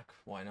stack.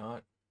 Why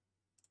not?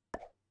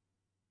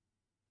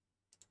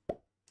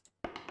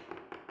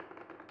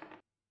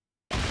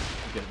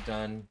 Get it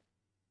done.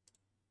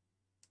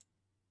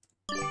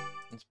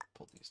 Let's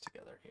pull these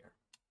together here.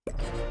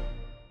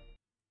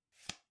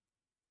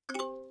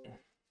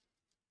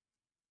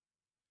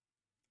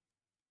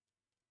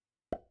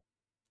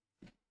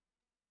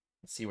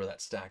 Let's see where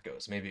that stack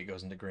goes. Maybe it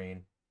goes into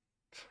green.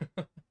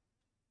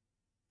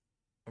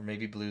 Or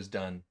maybe blue's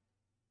done.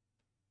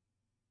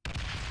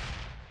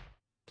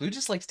 Blue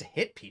just likes to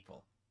hit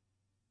people.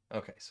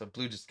 Okay, so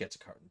blue just gets a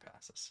card and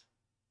passes.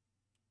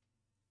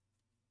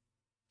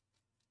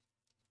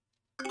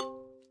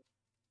 All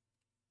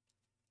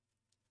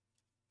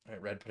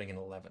right, red putting in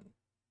 11.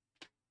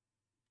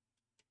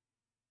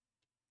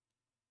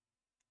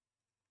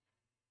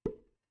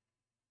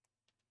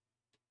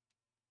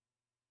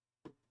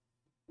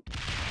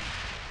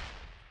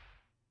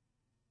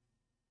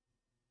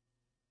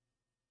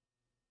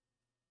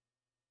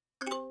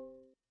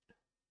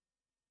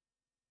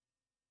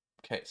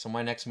 Okay, so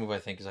my next move, I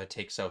think, is I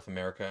take South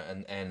America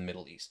and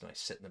Middle East, and I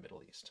sit in the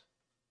Middle East.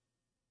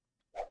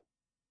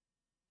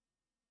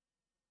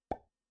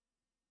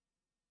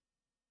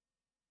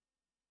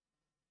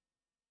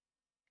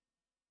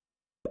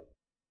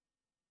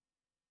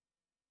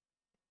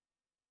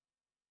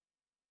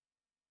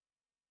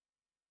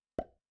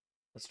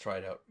 Let's try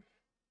it out.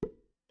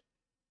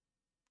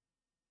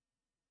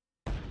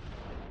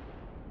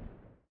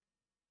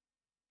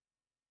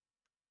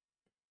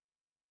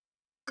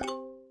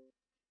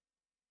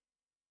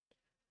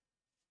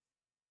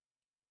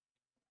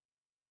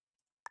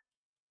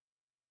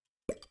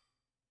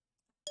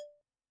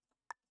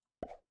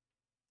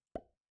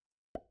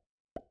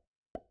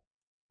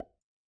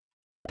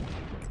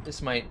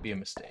 This might be a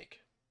mistake.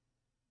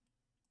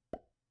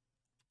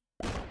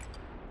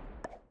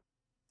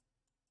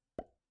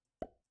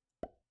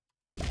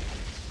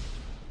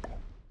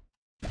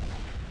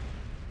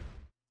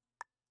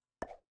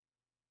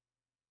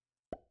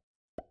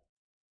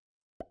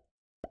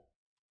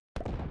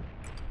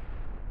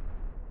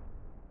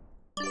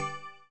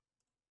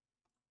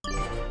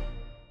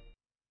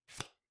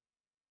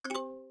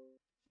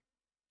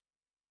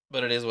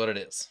 But it is what it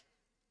is.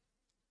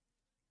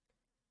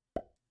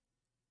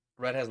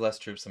 Red has less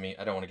troops than me.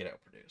 I don't want to get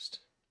outproduced.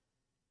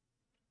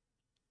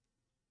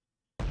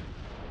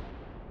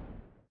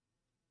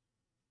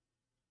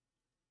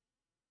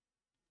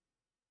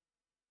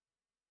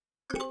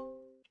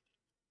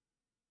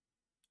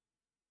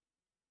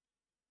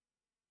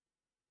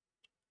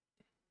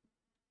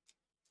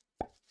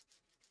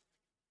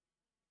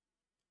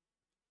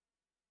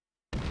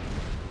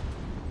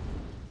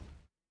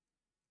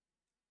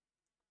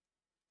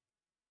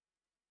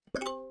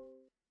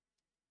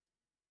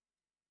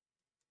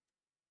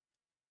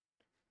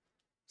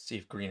 See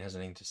if green has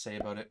anything to say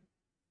about it.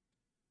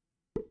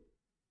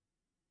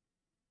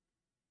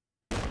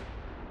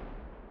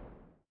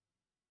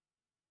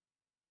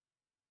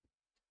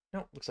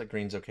 No, looks like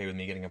green's okay with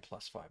me getting a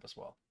 +5 as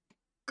well.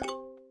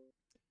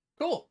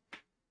 Cool.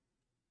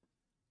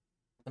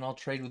 And I'll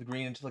trade with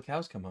green until the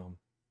cows come home.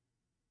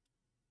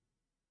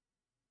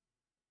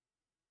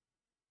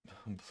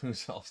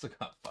 Blue's also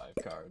got 5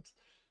 cards.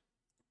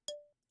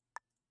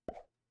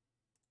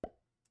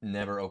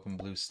 Never open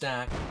blue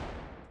stack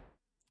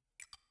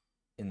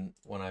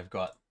when I've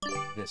got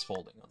this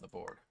holding on the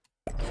board.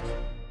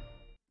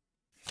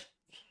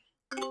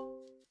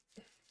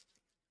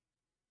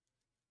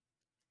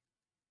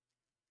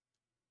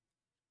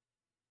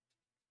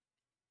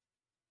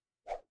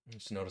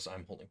 Just notice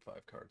I'm holding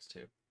 5 cards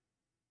too.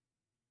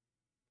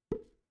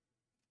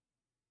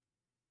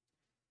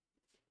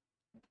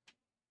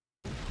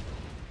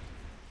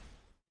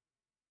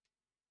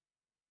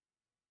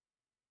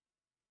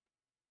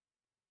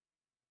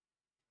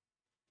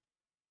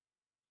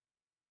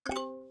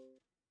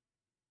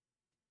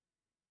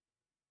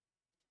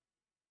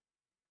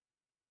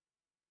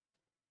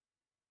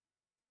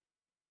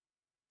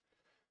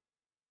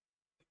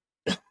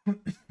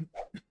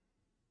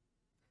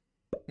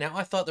 Now,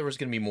 I thought there was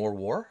going to be more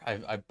war.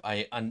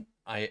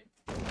 I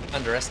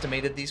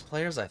underestimated these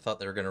players. I thought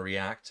they were going to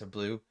react to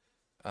blue.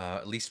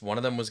 At least one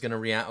of them was going to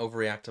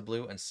overreact to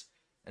blue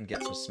and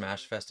get some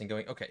smash festing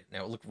going. Okay,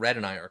 now look, red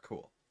and I are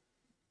cool.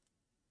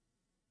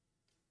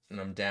 And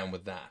I'm down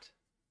with that.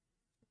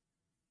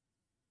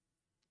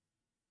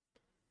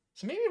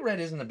 So maybe red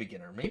isn't a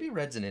beginner. Maybe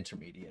red's an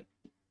intermediate.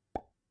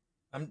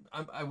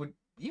 I would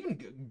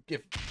even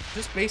give,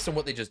 just based on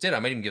what they just did, I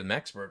might even give them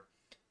expert.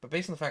 But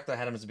based on the fact that I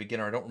had him as a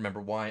beginner, I don't remember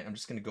why. I'm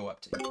just going to go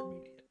up to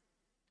intermediate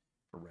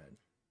for red.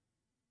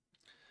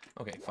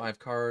 Okay, 5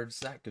 cards.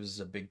 That gives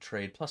us a big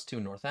trade.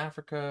 +2 North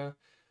Africa.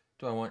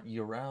 Do I want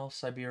Ural,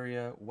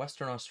 Siberia,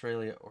 Western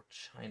Australia, or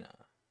China?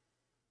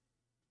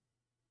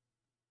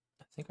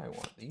 I think I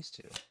want these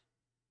two.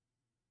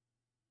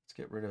 Let's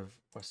get rid of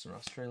Western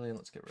Australia.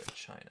 Let's get rid of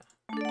China.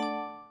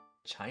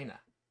 China.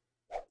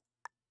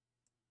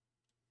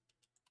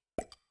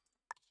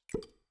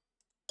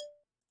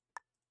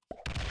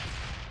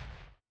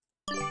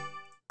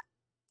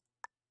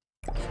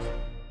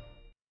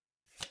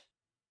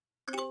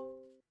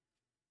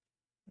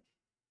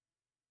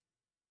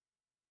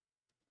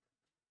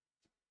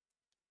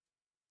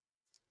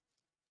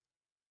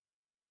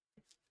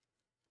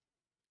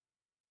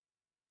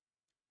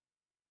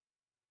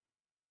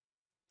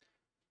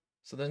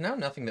 So there's now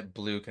nothing that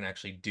blue can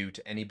actually do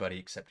to anybody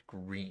except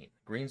green.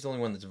 Green's the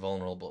only one that's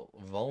vulnerable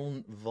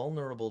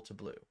to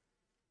blue.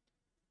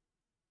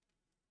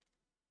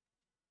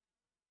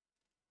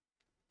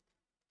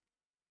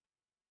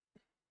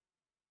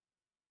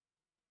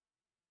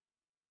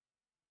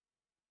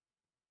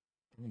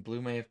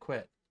 Blue may have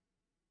quit.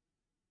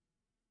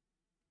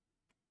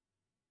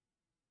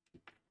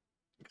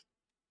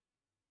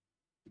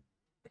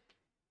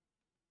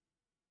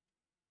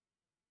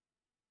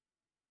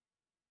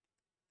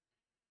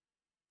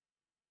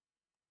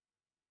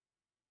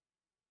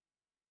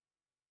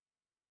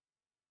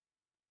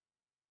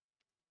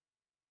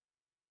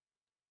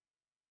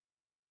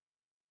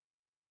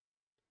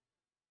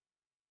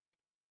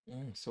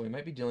 So we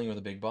might be dealing with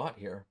a big bot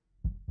here.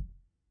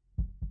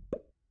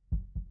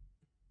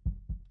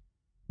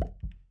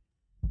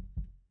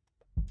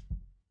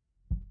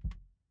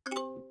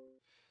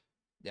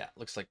 Yeah,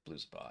 looks like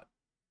blue's a bot.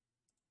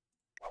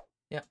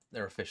 Yeah,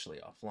 they're officially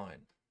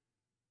offline.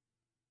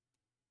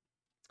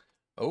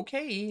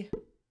 Okay.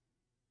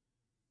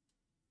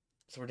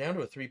 So we're down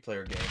to a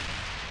 3-player game.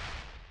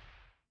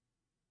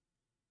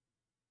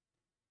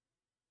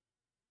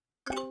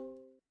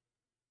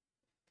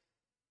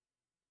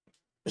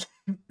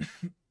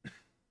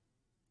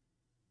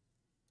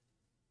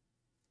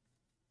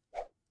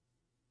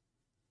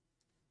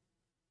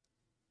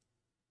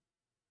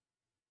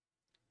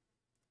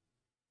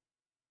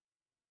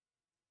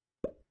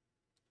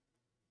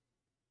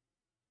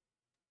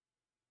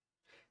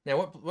 Now,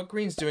 what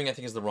green's doing, I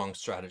think, is the wrong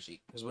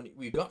strategy. Because when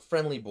we've got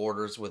friendly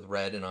borders with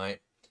red and I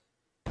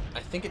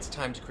think it's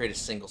time to create a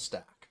single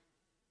stack.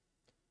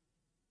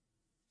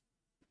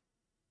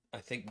 I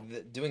think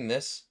that doing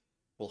this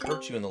will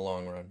hurt you in the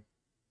long run.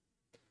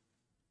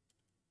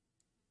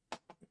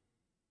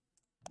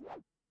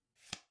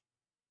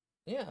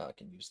 Yeah, I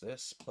can use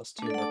this.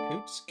 +2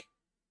 Irkutsk.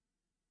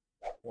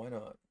 Why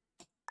not?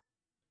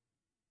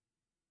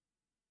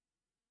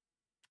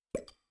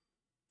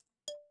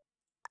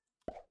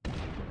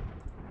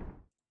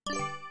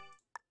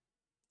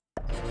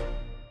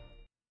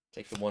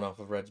 Take the 1 off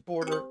of red's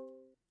border.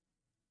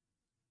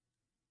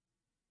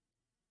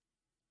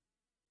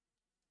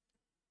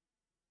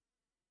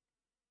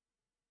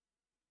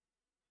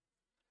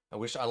 I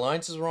wish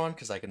alliances were on,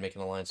 because I could make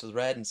an alliance with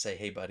red and say,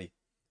 hey, buddy,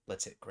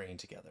 let's hit green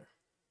together.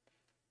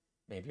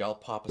 Maybe I'll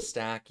pop a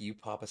stack, you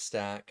pop a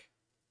stack.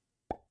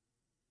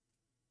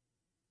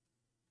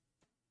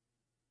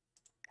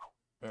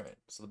 Alright,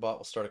 so the bot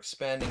will start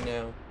expanding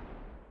now.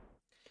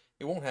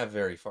 It won't have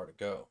very far to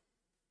go.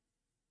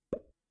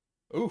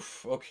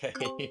 Oof, okay.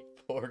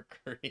 Poor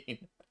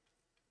green.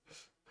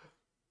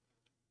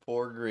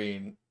 Poor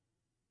green.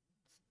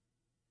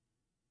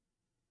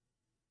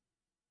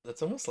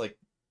 That's almost like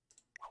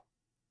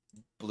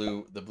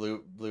blue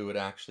would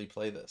actually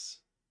play this.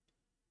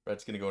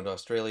 Red's gonna go into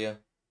Australia.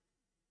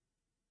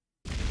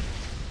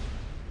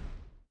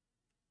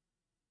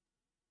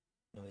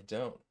 No, they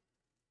don't.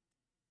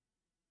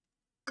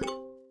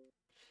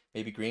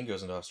 Maybe green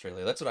goes into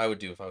Australia. That's what I would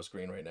do if I was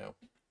green right now.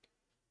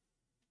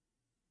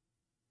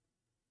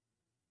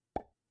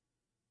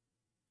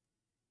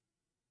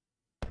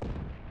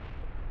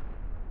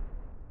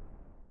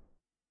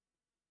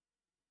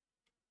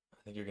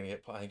 I think you're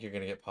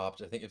gonna get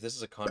popped. I think if this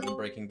is a continent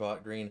breaking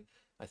bot green,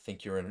 I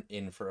think you're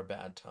in for a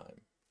bad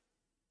time.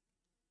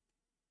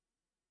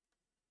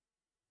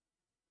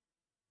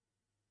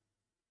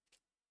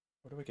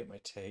 Where do I get my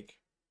take?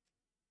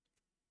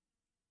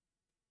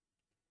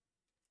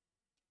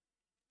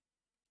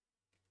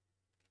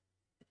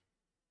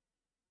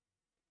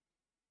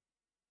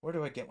 Where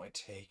do I get my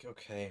take?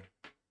 Okay.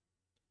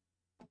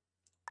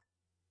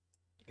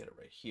 Get it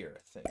right here,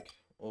 I think.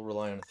 We'll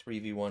rely on a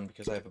 3v1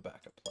 because I have a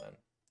backup plan.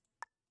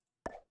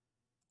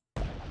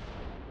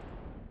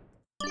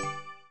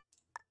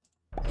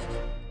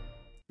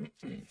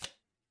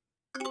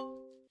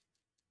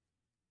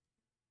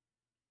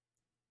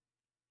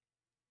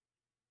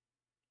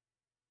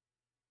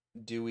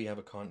 Do we have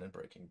a continent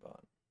breaking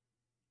bot?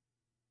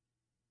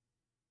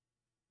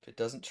 If it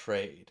doesn't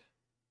trade,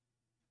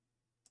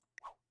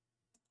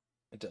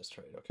 it does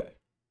trade, okay.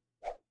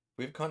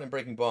 We have a continent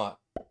breaking bot.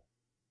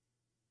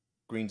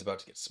 Green's about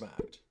to get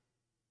smacked.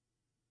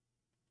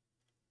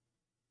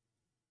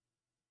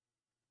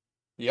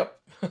 Yep.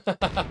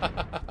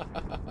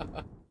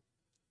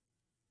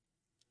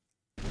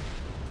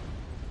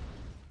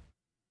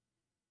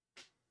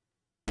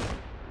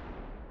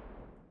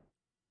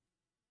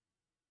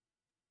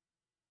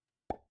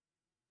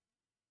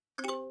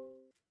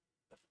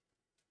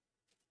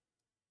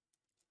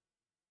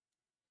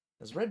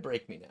 Does red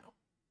break me now?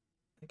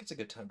 I think it's a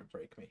good time to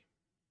break me.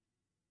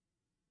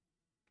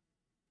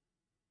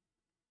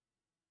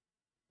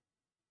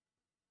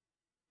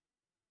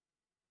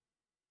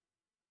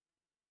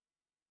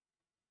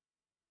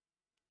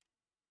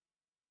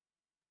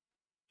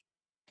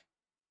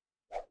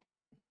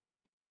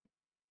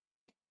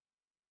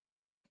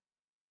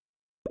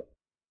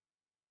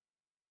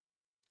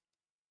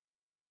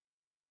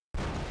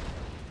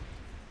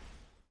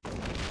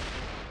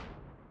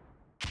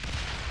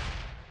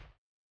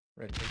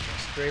 Red takes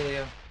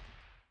Australia.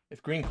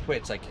 If green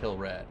quits, I kill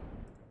red.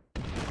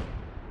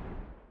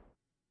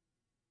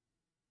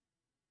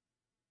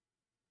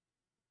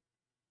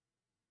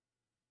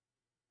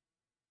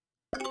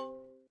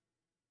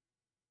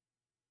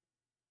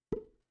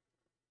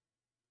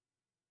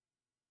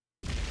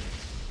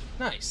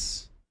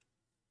 Nice.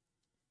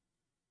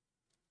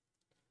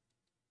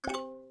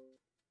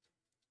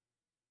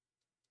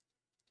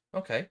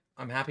 Okay,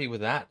 I'm happy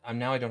with that.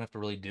 Now I don't have to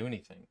really do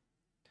anything.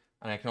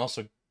 And I can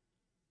also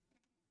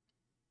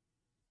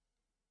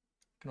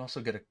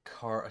get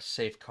a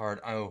safe card.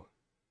 Oh,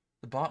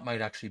 the bot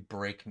might actually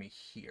break me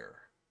here.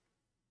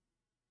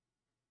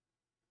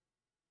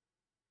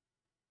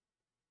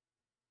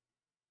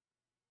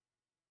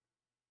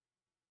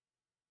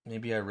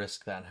 Maybe I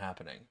risk that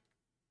happening.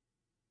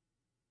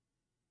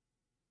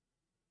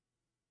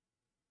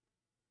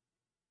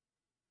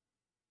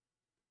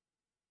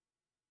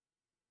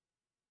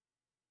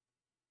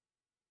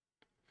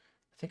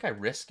 I think I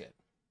risk it.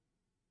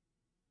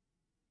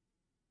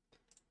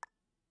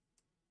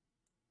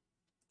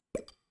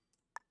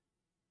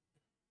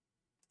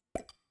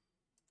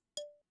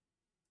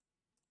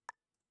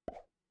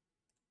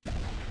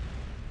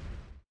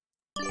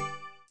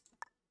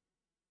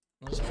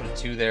 I'll just put a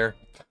 2 there.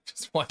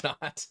 Just why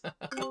not?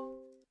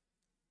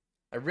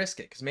 I risk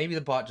it, because maybe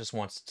the bot just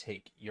wants to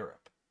take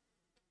Europe.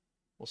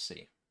 We'll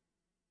see.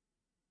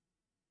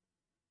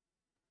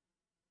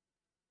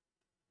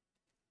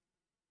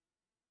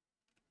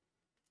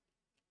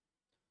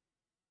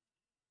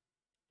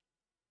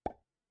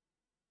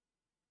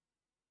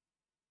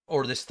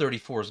 Or this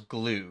 34 is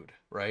glued,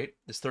 right?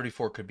 This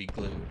 34 could be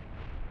glued.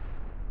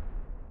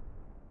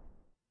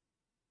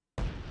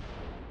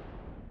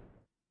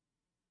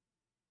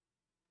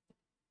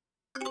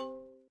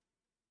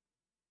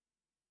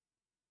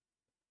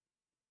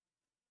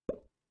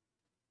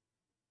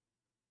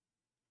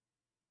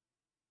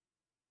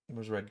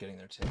 Where's red getting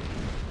their take?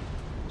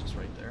 Just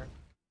right there.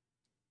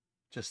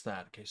 Just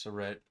that. Okay, so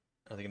red.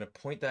 Are they going to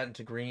point that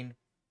into green?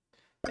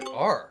 They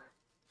are.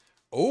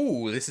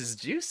 Oh, this is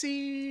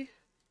juicy.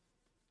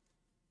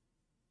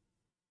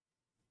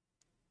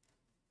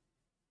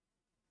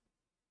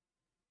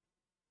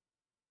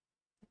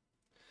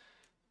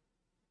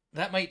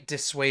 That might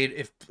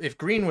dissuade. If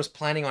green was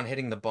planning on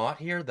hitting the bot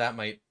here, that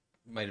might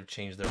have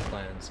changed their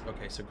plans.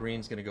 Okay, so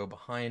green's going to go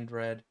behind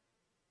red.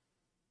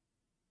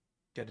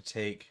 Get a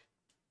take.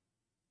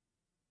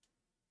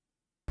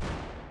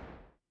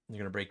 You're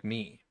going to break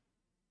me.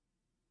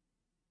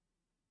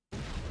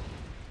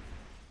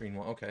 Green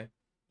one. Okay.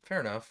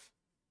 Fair enough.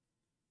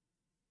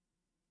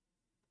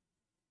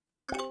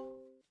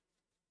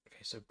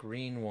 Okay, so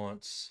green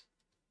wants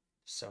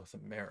South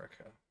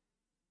America.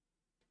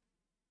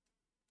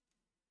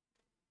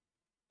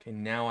 Okay,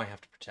 now I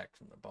have to protect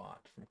from the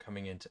bot from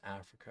coming into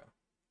Africa.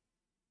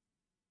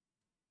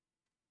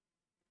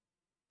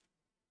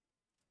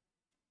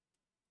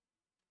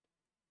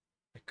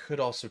 I could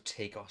also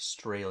take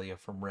Australia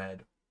from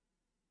red.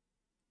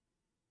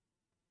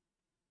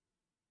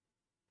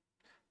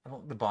 I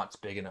don't think the bot's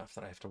big enough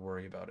that I have to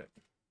worry about it.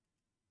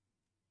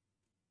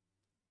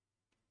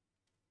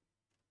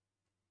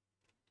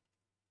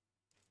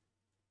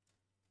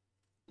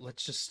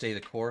 Let's just stay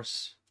the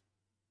course.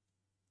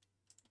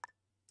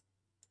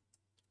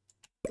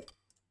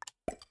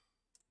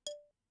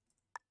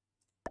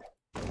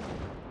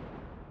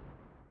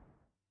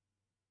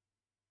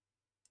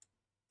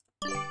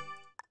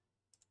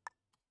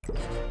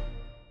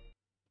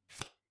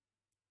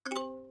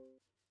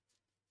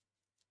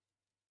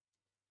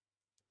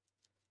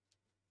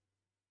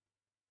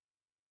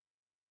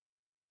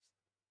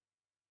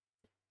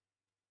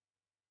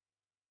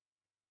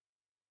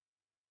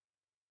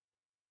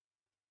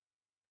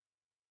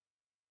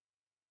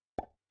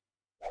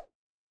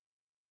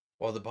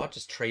 Well, the bot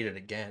just traded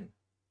again.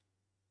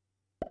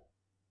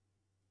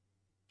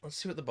 Let's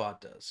see what the bot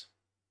does.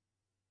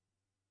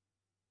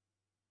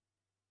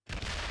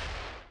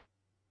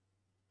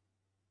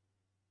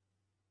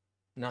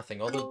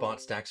 Nothing. All those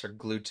bot stacks are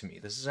glued to me.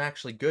 This is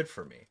actually good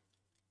for me.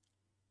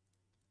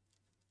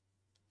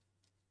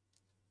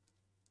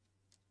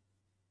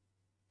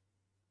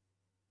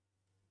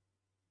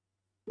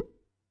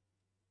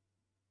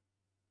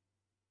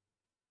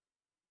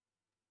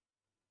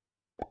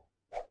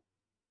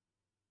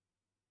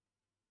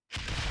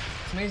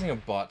 It's amazing how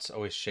bots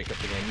always shake up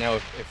the game. Now,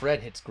 if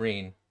red hits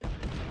green,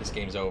 this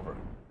game's over.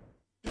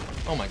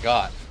 Oh my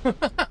god.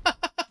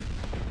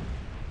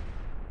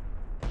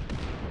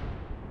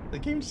 The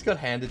game just got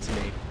handed to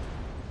me.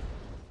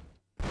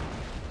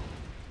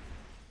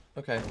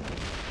 Okay.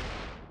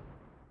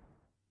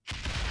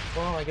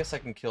 Well, I guess I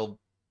can kill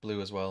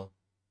blue as well.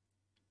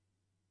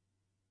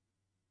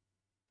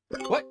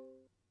 What?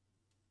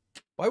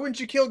 Why wouldn't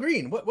you kill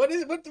green? What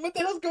the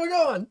hell's going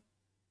on?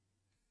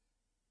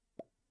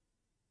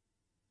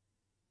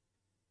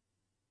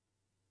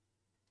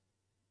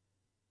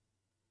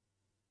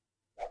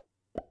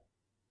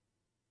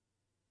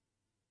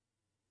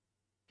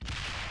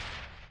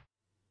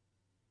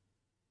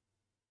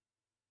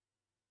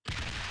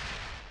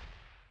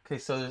 Okay,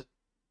 so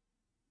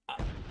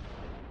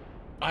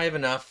I have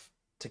enough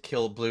to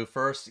kill blue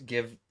first.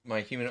 Give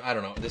my human. I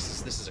don't know.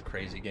 This is a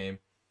crazy game.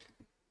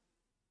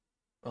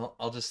 Well,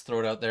 I'll just throw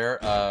it out there.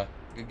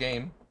 Good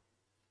game.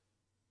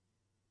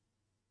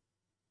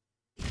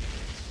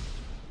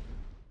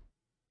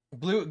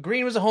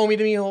 Green was a homie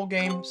to me the whole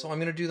game, so I'm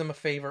gonna do them a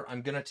favor.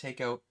 I'm gonna take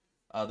out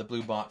the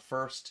blue bot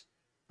first.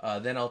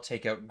 Then I'll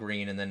take out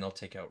green, and then I'll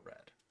take out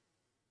red.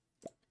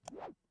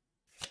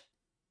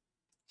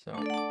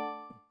 So.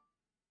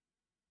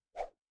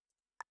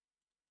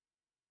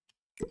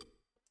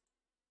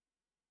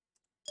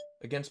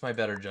 Against my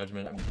better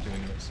judgment, I'm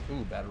doing this.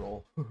 Ooh, bad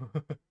roll.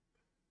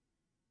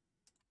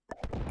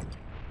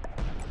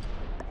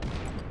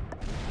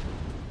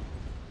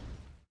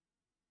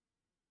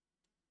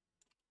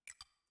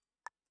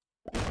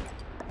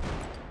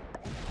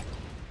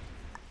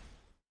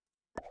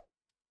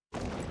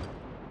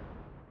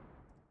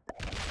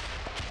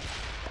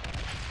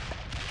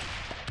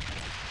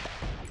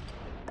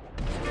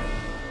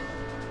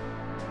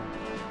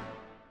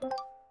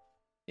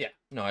 Yeah,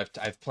 no, I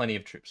have plenty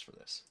of troops for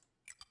this.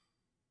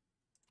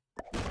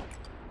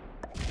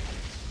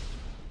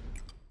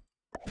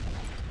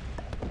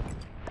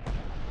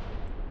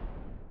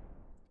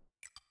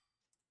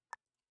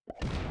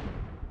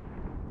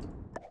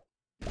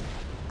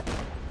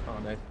 Oh,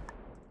 nice.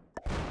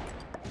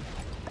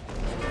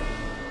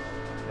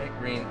 Okay,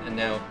 green, and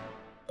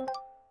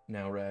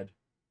now red.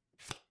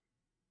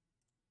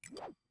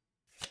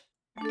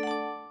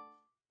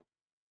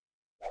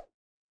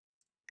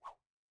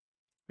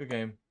 Good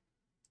game.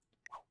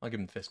 I'll give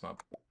him fist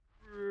bump.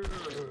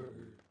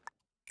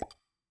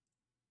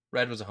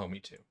 Red was a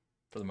homie too,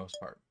 for the most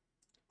part.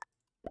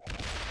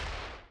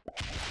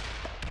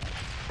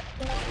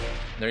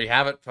 There you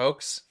have it,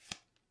 folks.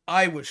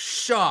 I was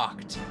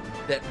shocked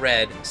that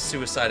red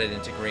suicided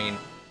into green,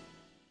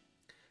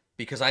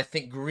 because I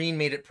think green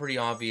made it pretty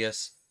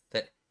obvious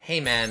that, hey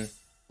man,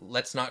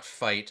 let's not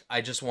fight.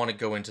 I just want to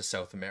go into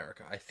South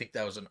America. I think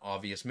that was an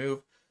obvious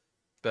move,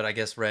 but I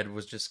guess red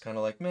was just kind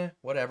of like, meh,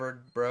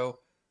 whatever, bro.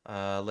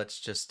 Let's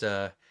just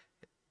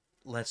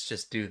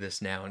do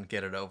this now and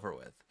get it over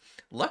with.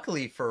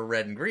 Luckily for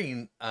red and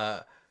green,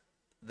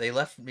 they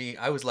left me.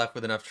 I was left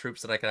with enough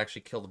troops that I could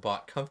actually kill the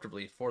bot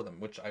comfortably for them,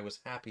 which I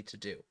was happy to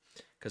do,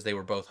 because they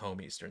were both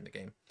homies during the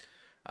game.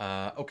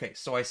 Okay,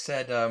 so I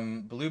said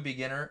blue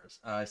beginner,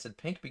 I said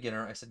pink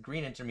beginner, I said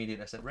green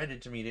intermediate, I said red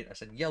intermediate, I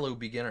said yellow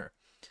beginner.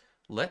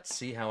 Let's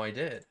see how I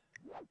did.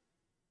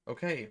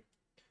 Okay,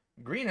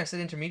 green, I said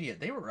intermediate.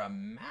 They were a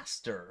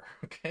master.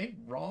 Okay,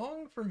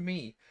 wrong for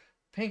me.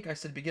 Pink, I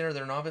said beginner,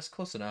 they're novice,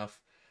 close enough.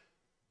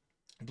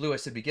 Blue, I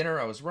said beginner,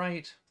 I was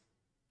right.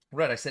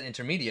 Red, I said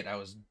intermediate, I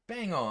was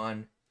bang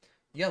on.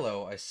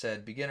 Yellow, I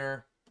said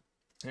beginner,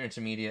 they're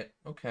intermediate,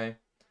 okay.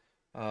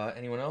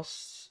 Anyone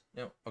else?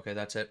 No, okay,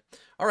 that's it.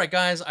 All right,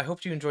 guys, I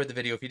hope you enjoyed the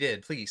video. If you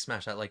did, please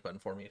smash that like button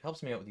for me. It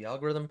helps me out with the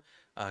algorithm.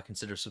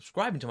 Consider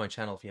subscribing to my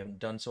channel if you haven't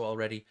done so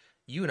already.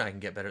 You and I can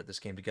get better at this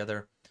game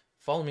together.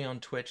 Follow me on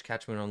Twitch,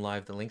 catch me on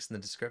live, the link's in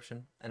the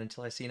description. And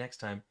until I see you next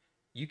time,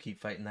 you keep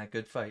fighting that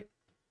good fight.